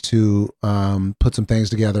chance to put some things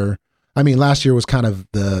together. I mean, last year was kind of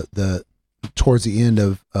the towards the end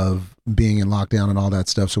of being in lockdown and all that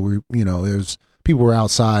stuff. So people were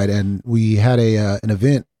outside, and we had an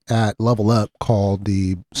event at Level Up called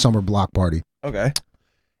the Summer Block Party. Okay.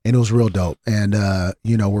 And it was real dope. And,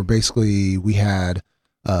 we had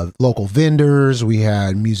local vendors, we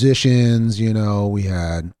had musicians, we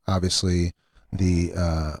had obviously we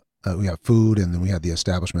had food, and then we had the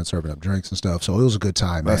establishment serving up drinks and stuff. So it was a good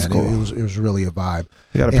time, man. That's cool. It was really a vibe.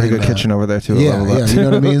 You got a pretty good kitchen over there too. Yeah, you know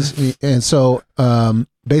what I mean? And so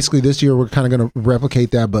basically this year we're kind of going to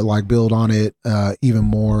replicate that, but like build on it even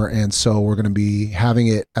more. And so we're going to be having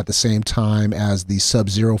it at the same time as the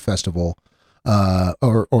Sub-Zero Festival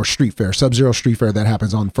or Street Fair, Sub-Zero Street Fair that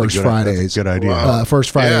happens on first Fridays. Good idea.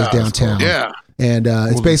 First Fridays downtown. Cool. Yeah. And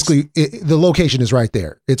it's basically, the location is right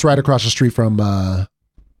there. It's right across the street from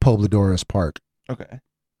Pobladores Park. Okay.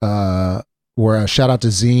 Where shout out to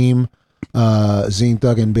Zeem. Zeem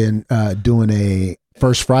Thuggin been doing a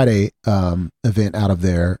First Friday event out of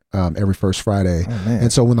there every first Friday. Oh,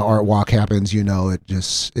 and so when the art walk happens, it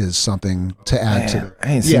just is something to add to.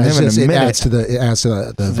 I ain't seen him in a minute. It adds to the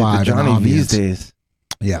vibe. Like the Johnny and these days.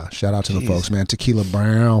 Yeah, shout out to the folks, man. Tequila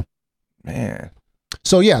Brown. Man.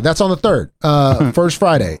 So yeah, that's on the 3rd. First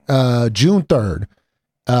Friday, June 3rd,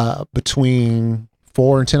 between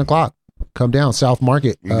 4 and 10 o'clock. Come down South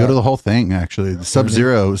Market. You go to the whole thing, actually. The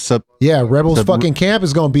Sub-Zero. Rebels fucking camp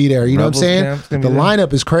is going to be there. You know what I'm saying? The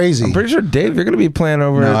lineup is crazy. I'm pretty sure, Dave, you're going to be playing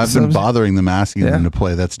over. No, I've been bothering them, asking them to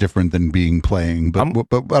play. That's different than playing.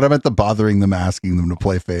 But I'm at the bothering them, asking them to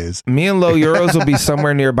play phase. Me and Low Euros will be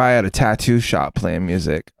somewhere nearby at a tattoo shop playing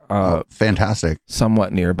music. fantastic.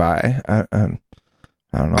 somewhat nearby. I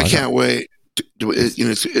don't know. I can't wait.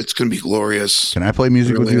 It's going to be glorious. Can I play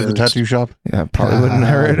music with Really you at the is. tattoo shop? Yeah, probably wouldn't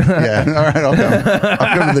hurt. Yeah, all right, I'll come.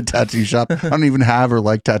 I'll come to the tattoo shop. I don't even have or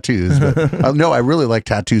like tattoos, but no, I really like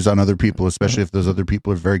tattoos on other people, especially if those other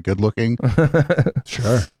people are very good looking.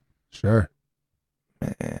 Sure.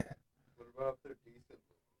 Yeah,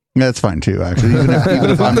 that's fine too. Actually, even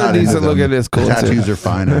if I'm They're not into decent them, looking, it's cool, the too. tattoos are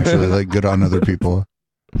fine. Actually, like good on other people.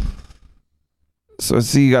 So,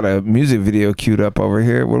 see, you got a music video queued up over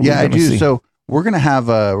here. What are Yeah, we I gonna do. see? So we're gonna have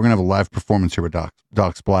a live performance here with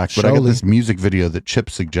Docs Black, but I got Surely. this music video that Chip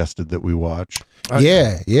suggested that we watch.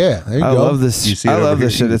 Yeah. There you I go. love this. You see it I over love here?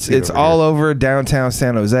 this You shit. can It's see it it's over all over downtown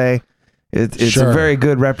San Jose. It's Sure. a very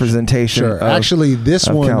good representation. Sure. Of, Actually, this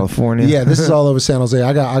of one, California. Yeah, this is all over San Jose.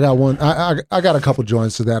 I got one. I got a couple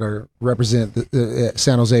joints that are represent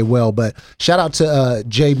San Jose well. But shout out to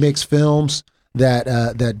J Mix Films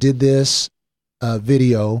that did this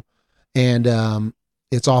video, and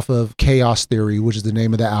it's off of Chaos Theory, which is the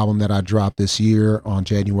name of the album that I dropped this year on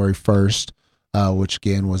January 1st, which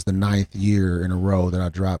again was the 9th year in a row that I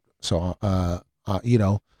dropped. So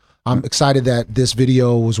I'm excited that this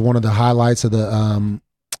video was one of the highlights of the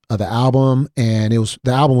album, and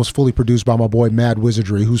the album was fully produced by my boy Mad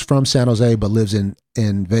Wizardry, who's from San Jose but lives in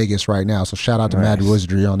Vegas right now. So shout out to Mad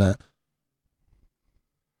Wizardry on that.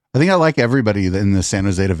 I think I like everybody in the San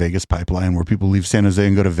Jose to Vegas pipeline, where people leave San Jose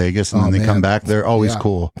and go to Vegas, and then they come back. They're always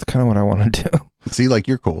cool. That's kind of what I want to do. See, like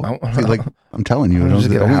you're cool. See, like I'm telling you,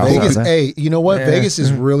 just get a house Vegas, out there. hey, you know what? Yeah. Vegas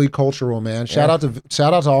is really cultural, man. Shout out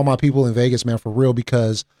to all my people in Vegas, man, for real.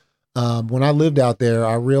 Because when I lived out there,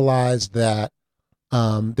 I realized that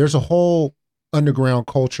there's a whole underground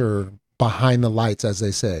culture behind the lights, as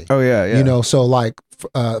they say. Oh yeah. You know, so like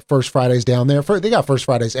First Fridays down there. They got First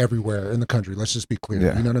Fridays everywhere in the country. Let's just be clear.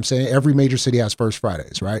 Yeah. You know what I'm saying? Every major city has First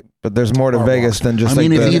Fridays, right? But there's more to Art Vegas walks. than just I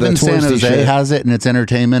mean, like if the even San touristy Jose shit. has it and it's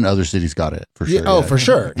entertainment, other cities got it for sure. Yeah, oh, for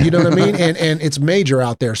sure. You know what I mean? And it's major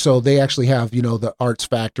out there. So they actually have, the Arts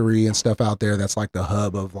Factory and stuff out there. That's like the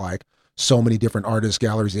hub of like so many different artist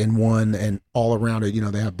galleries in one, and all around it,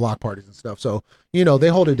 they have block parties and stuff. So, they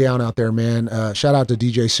hold it down out there, man. Shout out to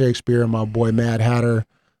DJ Shakespeare and my boy Mad Hatter.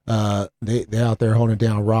 They out there holding it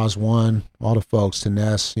down. Roz One, all the folks, to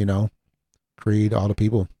Ness, Creed, all the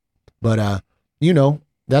people. But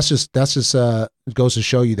that's just it goes to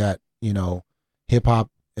show you that, hip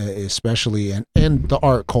hop especially, and the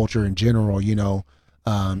art culture in general, even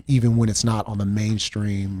when it's not on the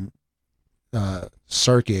mainstream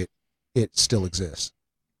circuit, it still exists.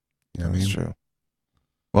 You know what I mean? That's true.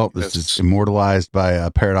 Well, this is immortalized by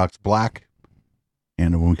Paradox Black,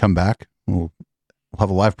 and when we come back, we'll have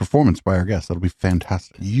a live performance by our guest. That'll be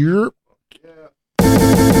fantastic. You're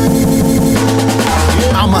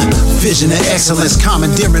I'm a vision of excellence,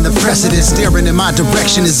 commandeering the precedent, staring in my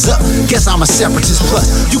direction is up. Guess I'm a separatist.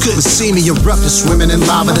 Plus, you couldn't see me erupt, swimming in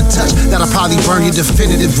lava to touch. That'll probably burn you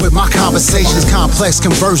definitive with my conversations. Complex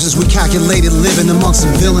conversions, we calculated living amongst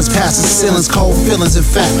some villains, passing ceilings, cold feelings. In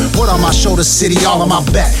fact, word on my shoulder, city all on my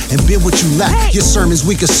back, and been what you lack. Your sermons,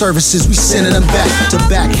 weaker services, we sending them back to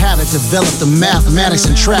back habit. Develop the mathematics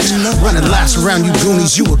and tracks, running laps around you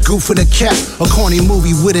goonies. You a goof for the cap, a corny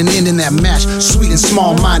movie with an end in that match. Sweet and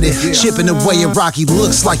small-minded, chipping away at Rocky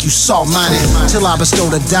looks like you salt-minded. Till I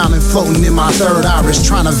bestowed a diamond floating in my third iris,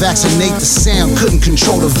 trying to vaccinate the sound, couldn't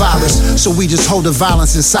control the virus. So we just hold the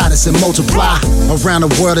violence inside us and multiply around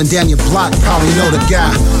the world. And down your block, probably know the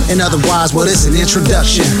guy. And otherwise, well, it's an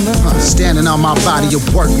introduction. Standing on my body of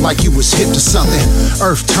work like you was hip to something.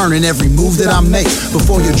 Earth turning every move that I make.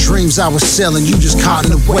 Before your dreams I was selling, you just caught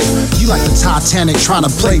in the wake. You like the Titanic, trying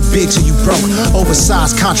to play big till you broke.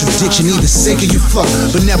 Oversized contradiction, either sink or you float,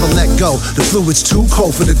 but never let go. The fluid's too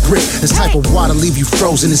cold for the grip. This type of water leave you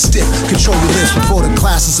frozen and stiff. Control your lips before the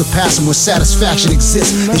classes are passing where satisfaction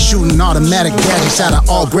exists. And shooting automatic gadgets out of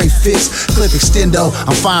all great fits. Clip extendo,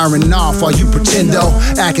 I'm firing off while you pretendo.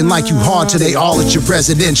 Acting like you hard till they all at your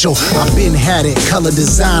residential. I've been had it, color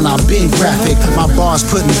design, I've been graphic. My bars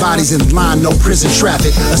putting bodies in line, no prison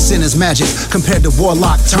traffic. A sinner's magic compared to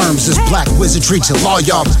warlock terms. This black wizardry till all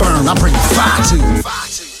y'all burn. I bring fire to you.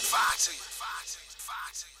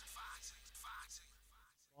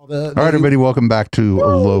 All right, everybody, welcome back to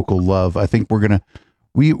Local Love. I think we're gonna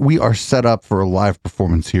we are set up for a live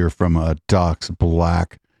performance here from Docs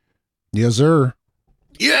Black. Yes, sir.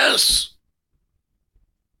 Yes.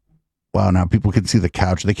 Wow, now people can see the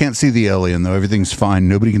couch. They can't see the alien though. Everything's fine.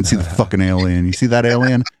 Nobody can see the fucking alien. You see that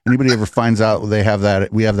alien? Anybody ever finds out we have that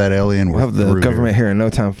alien? We'll have the government here in no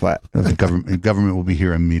time flat. The government will be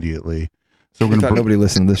here immediately. So we're gonna nobody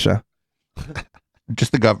listened to this show.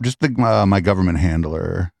 Just my government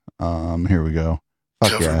handler. Here we go.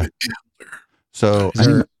 Fuck yeah. Government So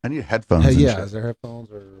I need headphones. Hey, and yeah, shit. is there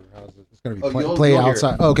headphones or how's it? It's gonna be you'll play hear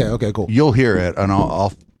outside. it. Okay, cool. You'll hear it, and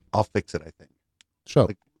I'll fix it. I think. Sure. All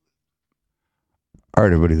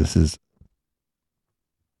right, everybody. This is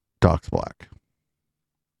Docs Black.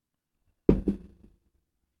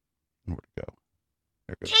 Where'd it go?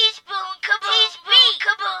 There it goes.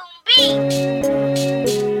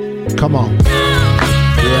 Come on.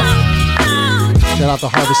 Yeah. Shout out to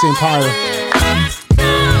Harvest Empire.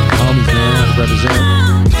 Homies, man. Represent.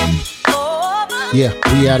 Yeah,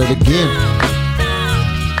 we at it again.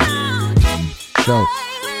 So.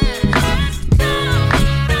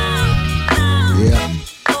 Yeah.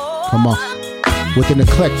 Come on. With an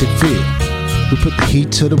eclectic feel. We put the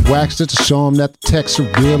heat to the wax just to show them that the texts are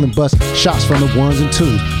real and bust shots from the ones and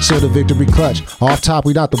twos. Still the victory clutch. Off top,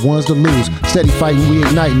 we not the ones to lose. Steady fighting, we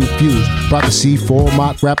igniting the fuse. Brought the C4,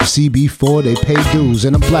 mock rapper CB4, they pay dues.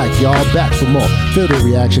 And I'm black, y'all back for more. Feel the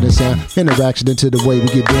reaction and sound, interaction into the way we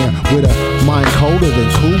get down. With a mind colder than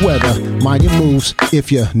cool weather. Mind your moves.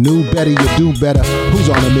 If you knew better, you do better. Who's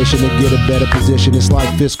on a mission to get a better position? It's like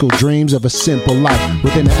fiscal dreams of a simple life.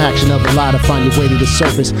 Within the action of a lie to find your way to the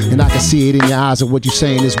surface. And I can see it in your eyes of what you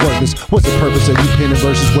saying is worthless. What's the purpose of you penning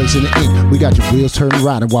versus wasting the ink? We got your wheels turning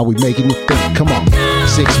riding while we making you think. Come on,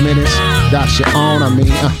 6 minutes, that's your own. 6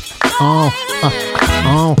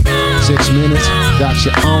 minutes, that's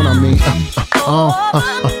your own. You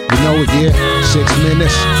know it, yeah. 6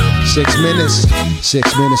 minutes, 6 minutes,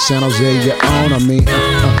 6 minutes. San Jose, your own.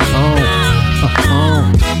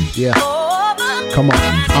 Yeah. Come on,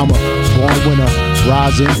 I'm a born winner,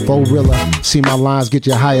 rising, forilla. See my lines get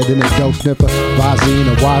you higher than a dope sniffer.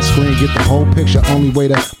 Visine, a widescreen, get the whole picture. Only way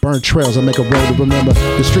to burn trails, I make a road to remember.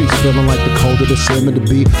 The streets feeling like the colder, the slimmer to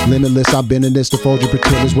be. Limitless, I've been in this to fold your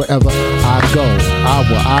pretenders wherever I go.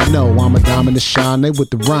 I know I'm a diamond to shine. They with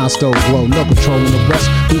the rhinestone glow, no controlling the rest.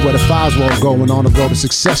 We where the fires roll going on the road to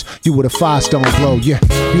success. You with a 5-stone glow, yeah.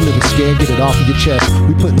 You living scared, get it off of your chest.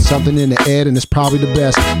 We putting something in the air and it's probably the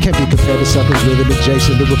best. Can't be compared to suckers living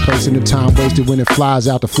adjacent to replacing the time wasted when it flies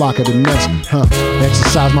out the flock of the nest.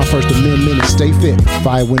 Exercise my First Amendment and stay fit.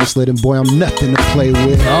 Fire when it's lit and boy, I'm nothing to play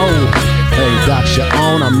with. Oh, hey, docs your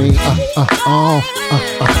own.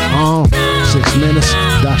 6 minutes,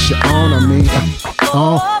 docs your own.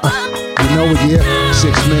 You know it, yeah.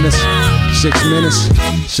 6 minutes, 6 minutes,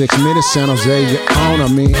 6 minutes. San Jose, your own.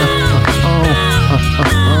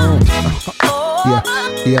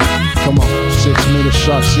 Yeah, come on. 6 minutes,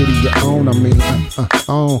 Shark City, your own. Come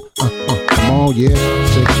on, yeah.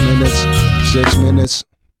 6 minutes.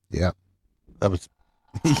 Yeah. That was.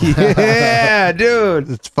 Yeah,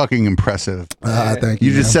 dude. It's fucking impressive. Thank you.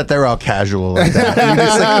 You just sat there all casual like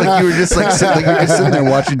that. You were just sitting there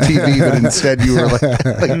watching TV, but instead you were like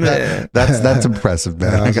that. That's impressive,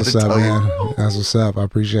 man. That's what's up, man. That's what's up. I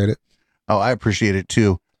appreciate it. Oh, I appreciate it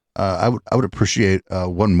too. I would appreciate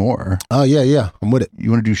one more. Oh yeah, I'm with it.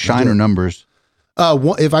 You want to do Shine or Numbers?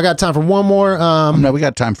 If I got time for one more, no, we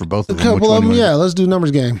got time for both of them. A couple of them, yeah. Let's do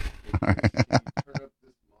Numbers game.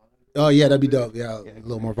 Oh yeah, that'd be dope. Yeah, a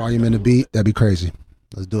little more volume in the beat. That'd be crazy.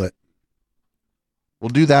 Let's do it. We'll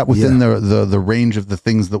do that within the range of the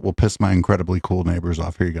things that will piss my incredibly cool neighbors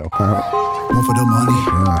off. Here you go. 1 for the money,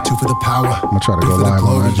 2 for the power. I'm gonna try to go for live the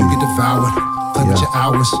glory, on that. you get devoured. Play with your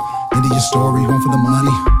hours. Into your story, 1 for the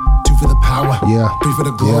money, 2 for the power. 3 for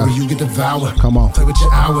the glory, you get devoured. Come on. Play with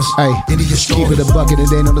your hours. Hey, into your story. Keep it a bucket, it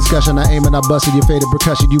ain't no discussion. I aim and I busted your faded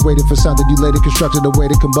percussion. You waited for something, you later constructed a way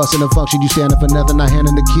to combustion and function. You standing for nothing, I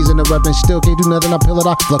handing the keys in the weapon. Still can't do nothing, I pill it,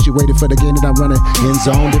 I fluctuated for the game that I'm running. In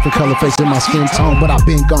zone, different color face in my skin tone, but I've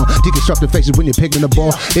been gone. Deconstructed faces when you're picking the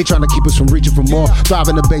ball. They trying to keep us from reaching for more. Thrive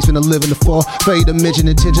in the basement and live in the fall. Fade to mention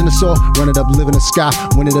intention to soar. Run it up, live in the sky.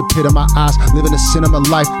 Win it a pit of my eyes. Living the cinema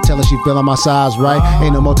life. Tell her she feeling my size, right?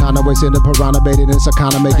 Ain't no more time to waste in the piranha baited in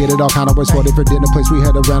Sakana. Make it all kind of ways for different dinner place. We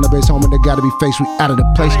head around the base home and they gotta be faced. We out of the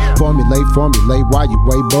place. Formulate while you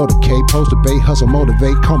wait. Motivate, post debate, hustle,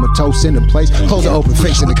 motivate. Comatose in the place. Close the open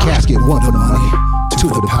face in the casket. 1 for the money, 2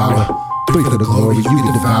 for the power, 3 for the glory. You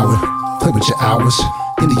get devoured. Play with your hours.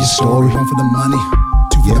 Into your story. 1 for the money,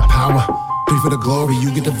 2 for the power, 3 for the glory.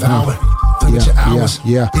 You get devoured. Play with your hours.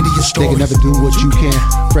 Into your story. They can never do what you can.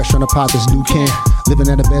 Fresh from the pot, this new can. Living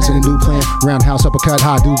at the best in a new plan. Roundhouse, uppercut,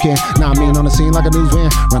 high do can. Now I'm mean on the scene like a news van.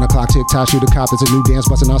 Run the clock, tick tock, shoot a cop. That's a new dance.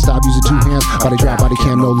 Bustin' non-stop, using 2 hands. Body drop, body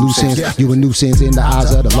cam, no loose ends. You a nuisance in the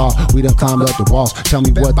eyes of the law. We done climbed up the walls. Tell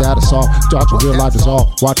me what that is all. Start to real life is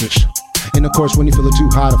all. Watch it. And of course, when you feel it too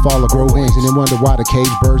high to fall or grow wings, and then wonder why the cage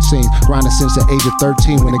bird sings. Grinding since the age of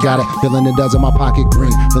 13 when I got it. Feeling it does in my pocket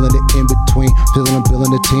green. Feeling it in between. Feeling and billing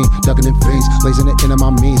the team. Ducking in fiends. Lacing it into my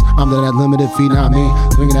means. I'm living that limited feet, not me.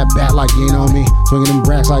 Swinging that bat like you ain't on me. Swinging them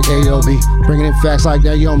racks like AOB. Bringing in facts like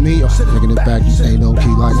that, you on me. Bringing it back, you ain't no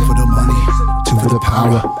key like for the money. 2 for the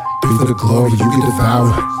power. 3 for the glory, you get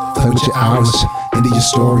devoured. Play with your hours. Into your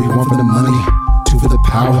story. 1 for the money. 2 for the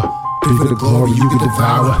power. 3 for the glory, you get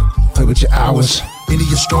devoured. Play with your hours. Into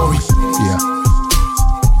your story. Yeah.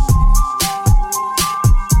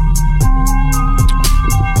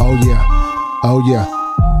 Oh yeah. Oh yeah.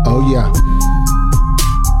 Oh yeah.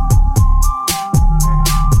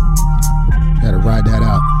 Gotta ride that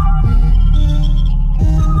out.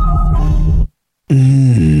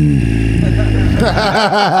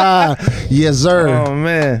 Yes, sir. Oh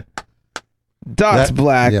man. Dots That-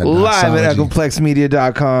 Black yeah, live at Doxology.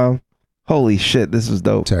 EchoPlexMedia.com. Holy shit, this was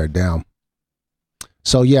dope. Tear it down.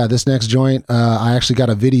 So yeah, this next joint, I actually got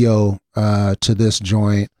a video to this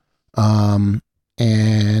joint, and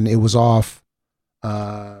it was off.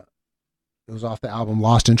 It was off the album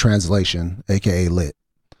Lost in Translation, aka Lit.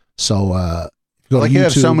 So go Like to you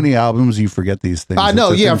have so YouTube. many albums, you forget these things. I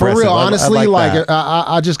know, It's yeah, for impressive. real. I Honestly, that.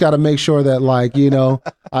 I just got to make sure that, like, you know,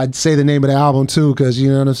 I'd say the name of the album too, because you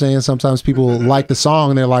know what I'm saying. Sometimes people like the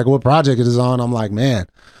song and they're like, "What project it is on?" I'm like, man,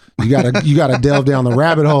 you gotta delve down the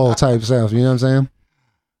rabbit hole type stuff. You know what I'm saying?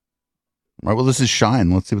 All right, well, this is Shine.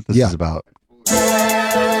 Let's see what this is about. Yeah.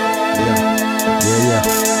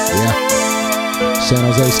 San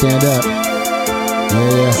Jose, stand up.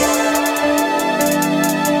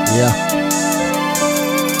 Yeah.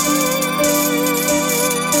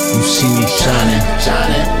 You see me shining.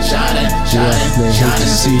 Yeah, they hate to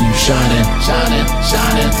see you shining.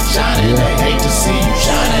 Yeah. They hate to see you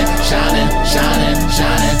shining.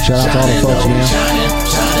 Shout out to all the folks, man.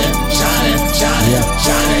 Yeah.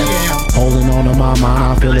 Holding on to my mind,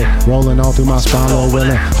 I feel it. Rolling all through my spine, all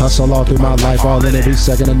willing. Hustle all through my life, all in it. Be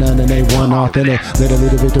second to none, and they one authentic. Literally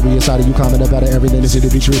the victory inside of you, climbing up out of everything that's to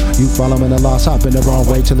be true. You following the lost, hopping the wrong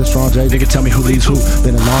way to the strong J. They can tell me who leads who.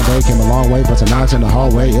 Been a long day, came a long way, but some knocks in the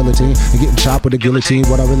hallway, guillotine. And getting chopped with the guillotine.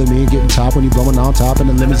 What I really mean, getting top when you blowing on top in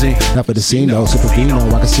the limousine. Not for the scene, though, Superfino,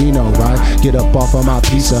 a casino, right? Get up off of my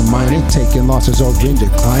piece of mind. Ain't taking losses or in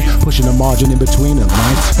decline. Pushing the margin in between the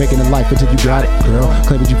lines. Faking the life until you got it, girl.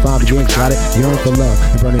 Claim that you found, but you ain't got it. Yearn for love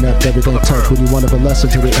and burning up everything touch. When you want a lesson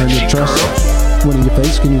to earn your trust. When in your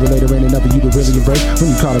face, can you relate or ain't enough of you to really embrace? When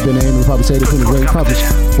you caught up in the aim, you probably say this in the way. Probably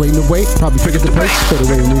waiting to wait, probably pick up the pace. Fade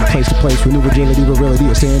away and move place to place. Renew agility, virility,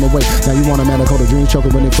 or staying away. Now you want a man to hold a dream choker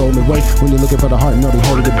when they folding away. When you're looking for the heart, know they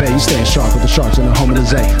hold it at bay. You staying sharp with the sharks and the home of the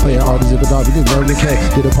Zay. Play your art as if it's art, but then learn the K.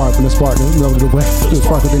 Get apart from the spark, and know the way. Do a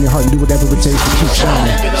spark within your heart and do whatever it takes to keep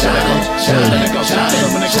shining.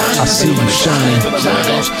 I see you shining.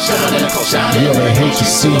 Yeah, they hate to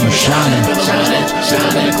see you shining.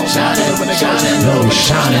 No, it's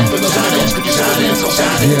shining.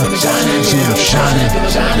 Yeah, see you shining.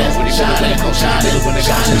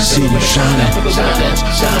 They see you shining.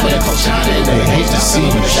 They hate to see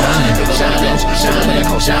you shining.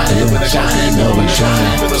 No, it's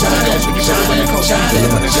shining.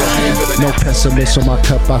 No pessimist on my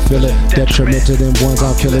cup, I feel it. Detriment to them ones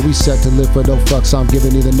I'm killing. We set to live for no fucks. I'm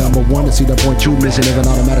giving you the number one to see the point you missing. If an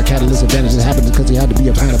automatic catalyst advantage that happens because he had to be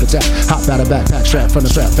a plan of attack. Hop out of backpack, strap from the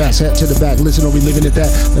strap, fast head to the back. Listen, are we living at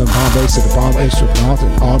that? The bomb base to the bomb extra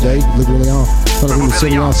all day, literally on. But we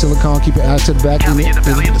sitting on silicon, keep your ass to the back. Hey,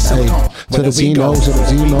 to the Zeno, to the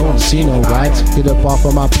Zeno, right? Get up off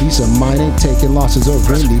of my peace of mind. Ain't taking losses or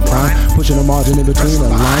really prime. Pushing the margin in between the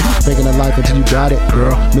line. Faking the life until you got it,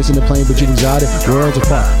 girl. Missing the plane, but you got it. Worlds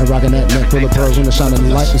apart. And rocking that neck full of pearls when the shining the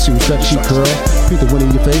light. And see respect, she curl. Beat the wind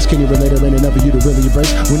in your face. Can you relate or ain't enough for you to really embrace?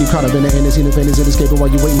 When you caught up in the end, it's in the finish and escaping while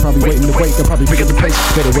you waiting. Probably waiting to wait. They'll probably pick up the pace.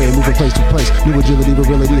 Fade away and move from place to place. New agility,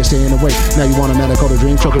 virility, and staying away. Now you want a man to call the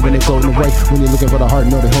dream choker when they floating away. When you're looking for the heart,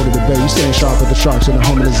 know they hold it at bay. You staying sharp with the sharks in the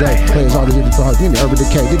home of the Zay. Players hard as it is for heart in the urban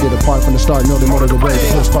decay. They did a part from the start, know they motored away.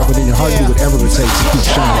 The whole spark within your heart, do whatever it takes to keep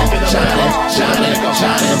shining.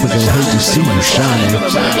 But they hate to see you shining. You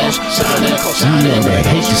know they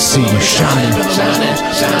hate to see you shining.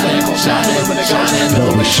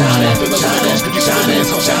 No, we're shining.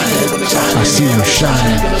 I see you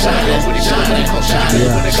shining.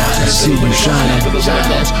 Yeah, I see you shining.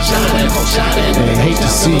 They hate to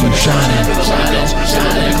see you shining.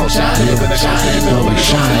 Yeah, no, we're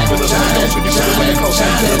shining.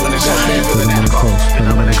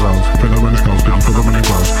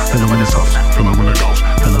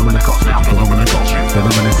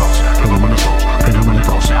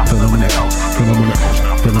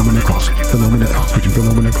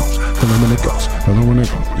 when it goes. Hello when it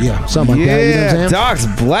goes. Yeah, something like that. You know what I'm saying? Doc's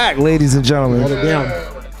Black, ladies and gentlemen. Hold it down.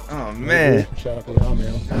 Oh man. Shout out to y'all,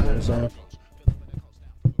 man. You know what I'm saying?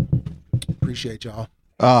 Appreciate y'all.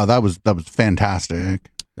 Oh, that was fantastic.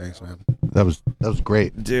 Thanks, man. That was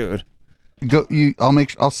great, dude.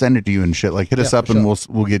 I'll send it to you and shit. Like hit us up and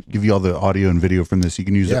we'll give you all the audio and video from this. You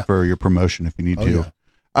can use it for your promotion if you need to. Yeah.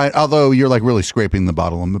 Although you're like really scraping the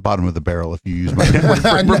bottom of the barrel if you use my network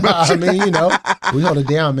for promotion. I mean, you know, we hold it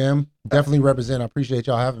down, man. Definitely represent. I appreciate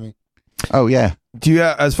y'all having me. Oh yeah. Do you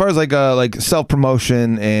as far as like self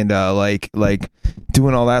promotion and like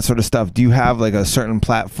doing all that sort of stuff, do you have like a certain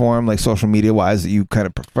platform like social media wise that you kind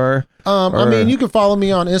of prefer? I mean, you can follow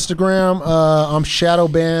me on Instagram. I'm shadow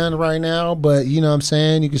banned right now, but you know what I'm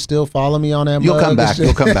saying? You can still follow me on that. You'll come back.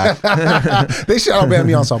 They shadow banned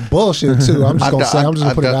me on some bullshit too. I'm just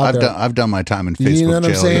gonna put it out there. I've done my time in Facebook you know what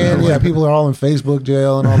jail. I'm saying? Yeah, people are all in Facebook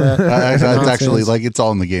jail and all that. It's actually like it's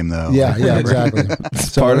all in the game though. Yeah, exactly.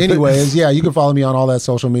 So anyways, yeah, you can follow me on all that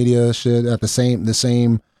social media shit at the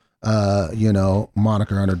same you know,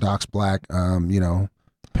 moniker under Docs Black, you know,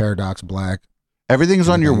 Paradox Black. Everything's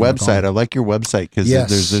on your website. I like your website because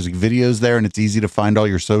there's videos there and it's easy to find all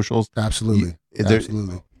your socials. Absolutely.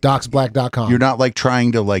 Absolutely. DocsBlack.com. You're not like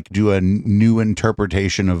trying to like do a new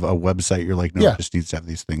interpretation of a website. You're like, no, it just needs to have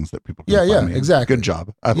these things that people can find me. Exactly. Good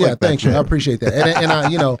job. Thank you. I appreciate that. And I,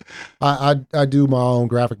 you know, I do my own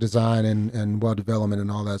graphic design and web development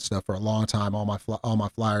and all that stuff for a long time. All my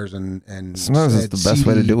flyers and sometimes it's the best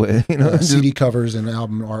way to do it. You know, CD covers and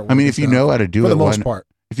album art. I mean, if you know how to do it, for the most part.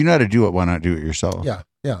 If you know how to do it, why not do it yourself? Yeah,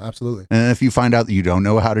 absolutely. And if you find out that you don't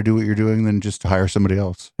know how to do what you're doing, then just hire somebody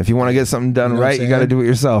else. If you want to get something done right, you got to do it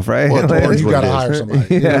yourself, right? Or you got to hire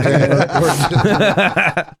somebody.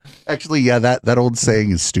 Actually, yeah, that old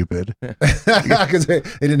saying is stupid. Because they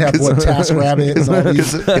didn't have TaskRabbit and all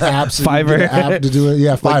these apps. Fiverr. App to do it.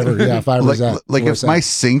 Yeah, Fiverr. Fiverr's like if my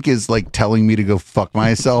sink is like telling me to go fuck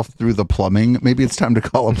myself through the plumbing, maybe it's time to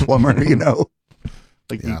call a plumber. You know,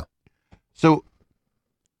 like so.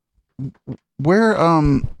 Where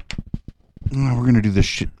we're gonna do this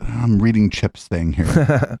shit. I'm reading Chip's thing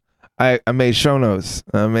here. I made show notes.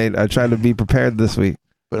 I tried to be prepared this week.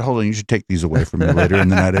 But hold on, you should take these away from me later in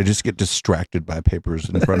the night. I just get distracted by papers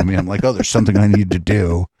in front of me. I'm like, oh, there's something I need to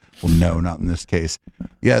do. Well, no, not in this case.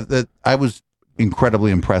 Yeah, I was incredibly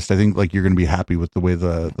impressed. I think like you're gonna be happy with the way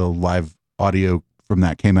the live audio from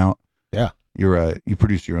that came out. Yeah, you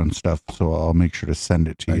produce your own stuff, so I'll make sure to send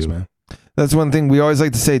it to you. Man. That's one thing we always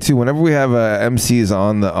like to say too. Whenever we have MCs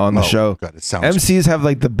on the show, God, MCs have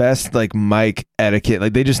like the best like mic etiquette.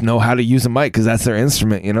 Like they just know how to use a mic because that's their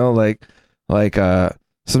instrument. You know, like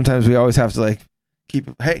sometimes we always have to like keep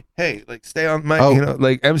hey like stay on mic. You know,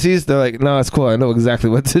 like MCs they're like no, it's cool. I know exactly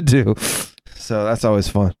what to do. So that's always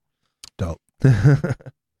fun. Dope.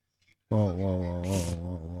 Whoa.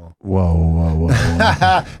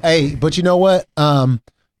 Hey, but you know what?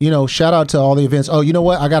 You know, shout out to all the events. Oh, you know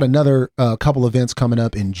what? I got another couple events coming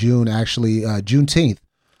up in June, actually, Juneteenth,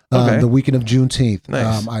 the weekend of Juneteenth.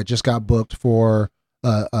 Nice. I just got booked for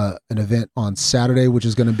an event on Saturday, which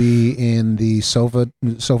is going to be in the Sofa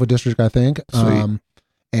district, I think. And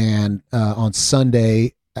on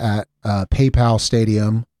Sunday at PayPal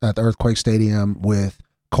Stadium, at the Earthquake Stadium with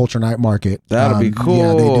Culture Night Market. That'll be cool.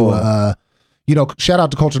 Yeah, they do you know, shout out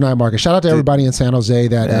to Culture Night Market. Shout out to everybody in San Jose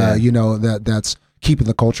that, you know, that's keeping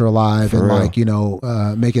the culture alive and like, you know,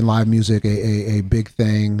 making live music a big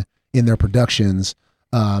thing in their productions.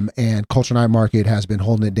 And Culture Night Market has been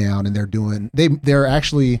holding it down, and they're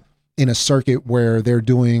actually in a circuit where they're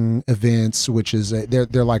doing events, which is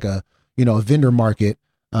they're like a, you know, a vendor market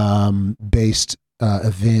based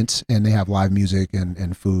event, and they have live music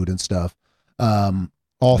and food and stuff.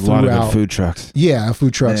 All throughout. A lot of good food trucks. Yeah,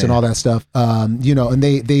 food trucks and all that stuff. You know, and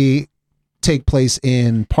they take place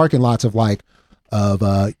in parking lots of like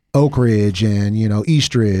Oak Ridge and, you know,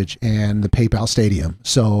 Eastridge and the PayPal Stadium.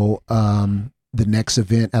 So the next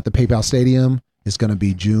event at the PayPal Stadium is going to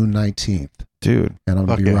be June 19th. Dude. And I'm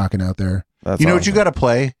going to be rocking out there. That's you know what you got to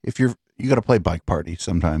play? You got to play Bike Party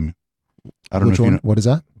sometime. I don't know if one? You know. What is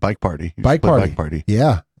that? Bike Party. Bike Party.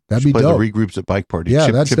 Yeah. That'd be dope. The regroups at Bike Party.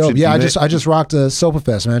 Yeah, that's dope. Yeah, I just rocked a Sofa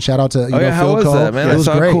Fest, man. Shout out to Phil how was Cole. That, man? It was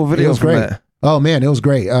great. A cool video it was from great. That. Oh man, it was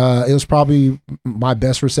great. It was probably my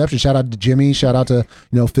best reception. Shout out to Jimmy. Shout out to,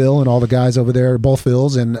 you know, Phil and all the guys over there, both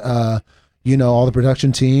Phils, and you know, all the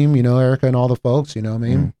production team. You know, Erica and all the folks. You know what I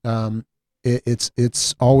mean?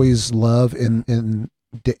 It's always love in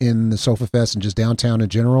the Sofa Fest and just downtown in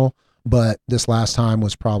general. But this last time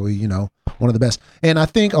was probably, you know, one of the best. And I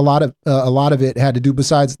think a lot of it had to do,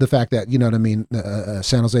 besides the fact that, you know what I mean,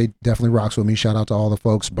 San Jose definitely rocks with me. Shout out to all the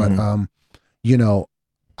folks. But you know,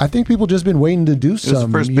 I think people just been waiting to do It was the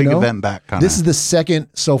some. first big event back. Kinda. This is the second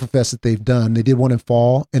Sofa Fest that they've done. They did one in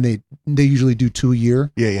fall, and they usually do 2 a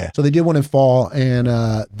year. Yeah. So they did one in fall, and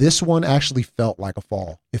this one actually felt like a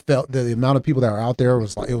fall. It felt the amount of people that were out there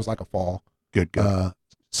was like a fall. Good.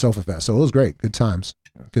 Sofa Fest. So it was great. Good times.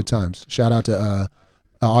 Shout out to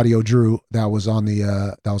Audio Drew that was on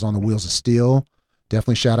the Wheels of Steel.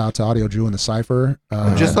 Definitely shout out to Audio Drew and the Cypher.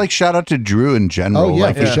 Just like shout out to Drew in general. Oh, yeah,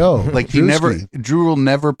 like, for sure. Like Drewski. Drew will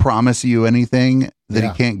never promise you anything that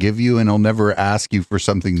Yeah. he can't give you, and he'll never ask you for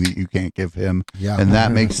something that you can't give him. Yeah, and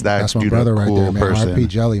that makes that's my dude brother a right cool there, man. person. RP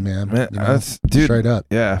Jelly, man. Man, You know, that's dude. straight up.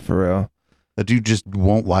 Yeah, for real. That dude just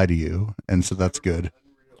won't lie to you, and so that's good.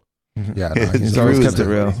 Yeah, no, He's always Drew kept is it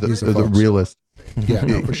real. He's the the realist. Yeah,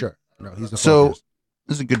 no, for sure. No, he's the So focus.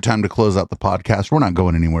 this is a good time to close out the podcast. We're not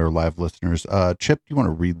going anywhere, live listeners. Chip, do you want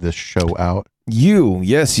to read this show out? You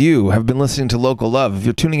have been listening to Local Love. If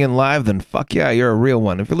you're tuning in live, then fuck yeah, you're a real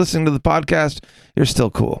one. If you're listening to the podcast, you're still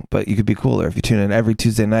cool, but you could be cooler if you tune in every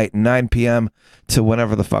Tuesday night, 9 p.m. to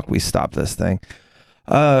whenever the fuck we stop this thing.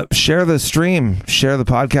 Share the stream, share the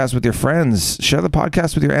podcast with your friends, share the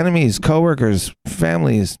podcast with your enemies, coworkers,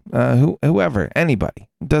 families, whoever, anybody.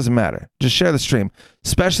 It doesn't matter. Just share the stream,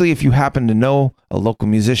 especially if you happen to know a local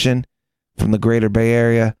musician from the greater Bay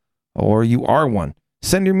Area, or you are one.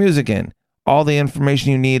 Send your music in. All the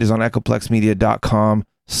information you need is on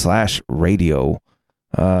echoplexmedia.com/radio.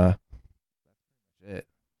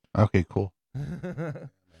 Okay, cool.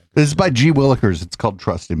 This is by G. Willikers. It's called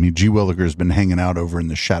Trust in Me. G. Willikers been hanging out over in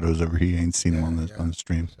the shadows over here. You ain't seen him on the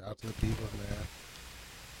stream. Shout out to the people, man.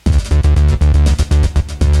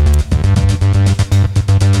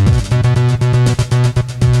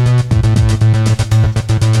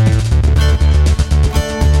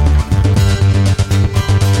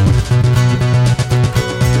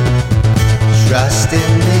 Trust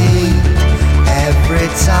in me every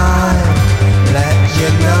time. Let you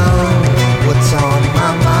know what's on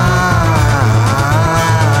my mind.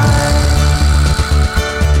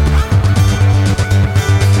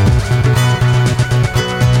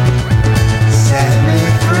 Set me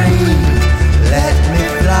free, let me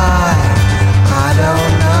fly. I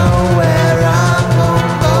don't know where I'm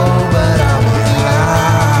gonna go, but I'm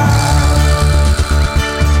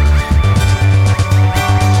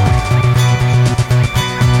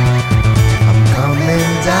coming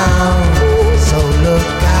down, so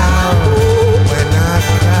look out when I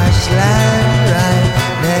crash land right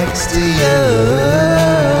next to you.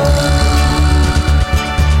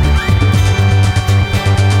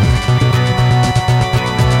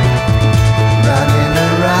 Running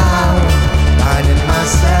around, finding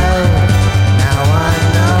myself. Now I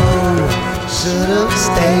know, should've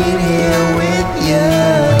stayed here with you.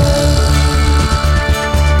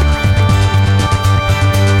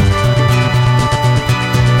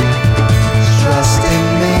 Trust in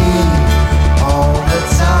me all the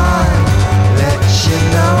time. Let you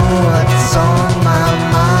know what's on my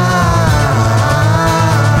mind.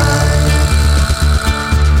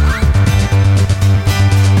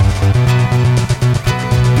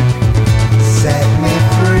 Set me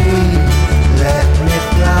free, let me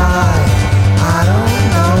fly. I don't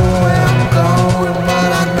know where I'm going, but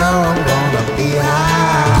I know I'm gonna be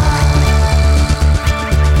high.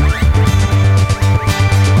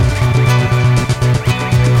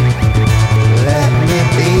 Let me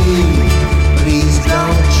be, please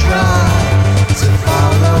don't try to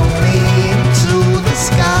follow me into the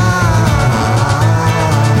sky.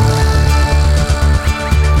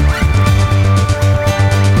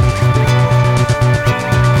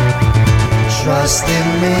 Trust in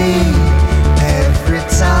me every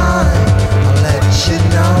time. I'll let you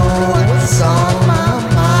know what's on my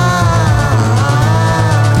mind.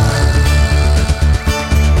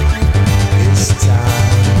 This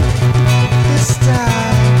time,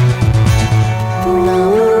 go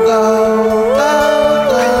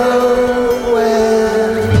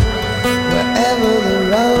wherever the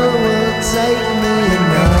road will take me, you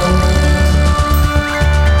know.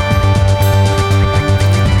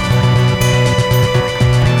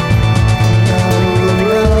 The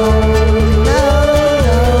road, know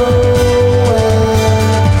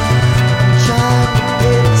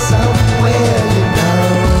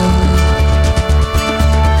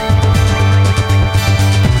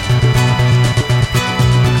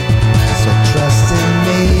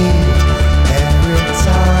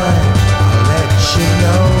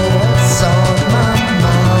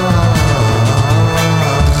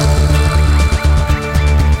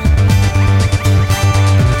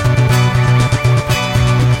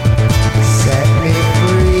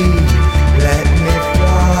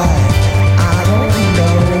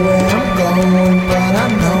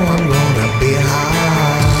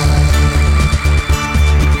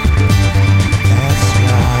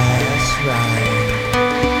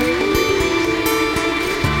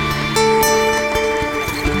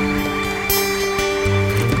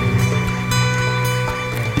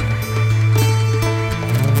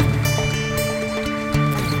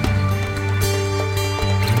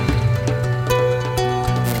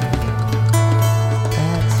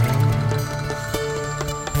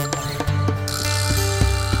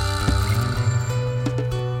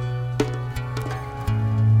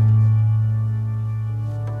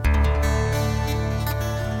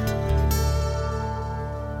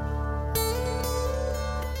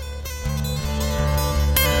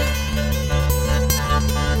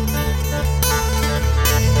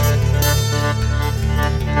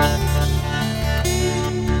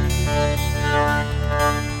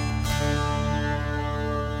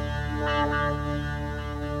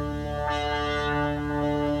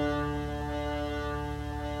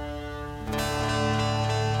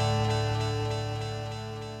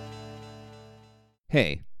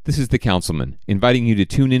Hey, this is the Councilman, inviting you to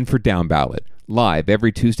tune in for Down Ballot, live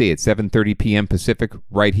every Tuesday at 7:30 p.m. Pacific,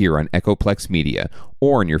 right here on Echoplex Media,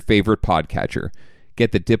 or on your favorite podcatcher.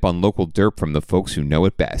 Get the dip on local derp from the folks who know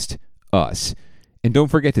it best, us. And don't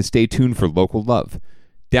forget to stay tuned for Local Love.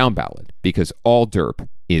 Down Ballot, because all derp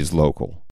is local.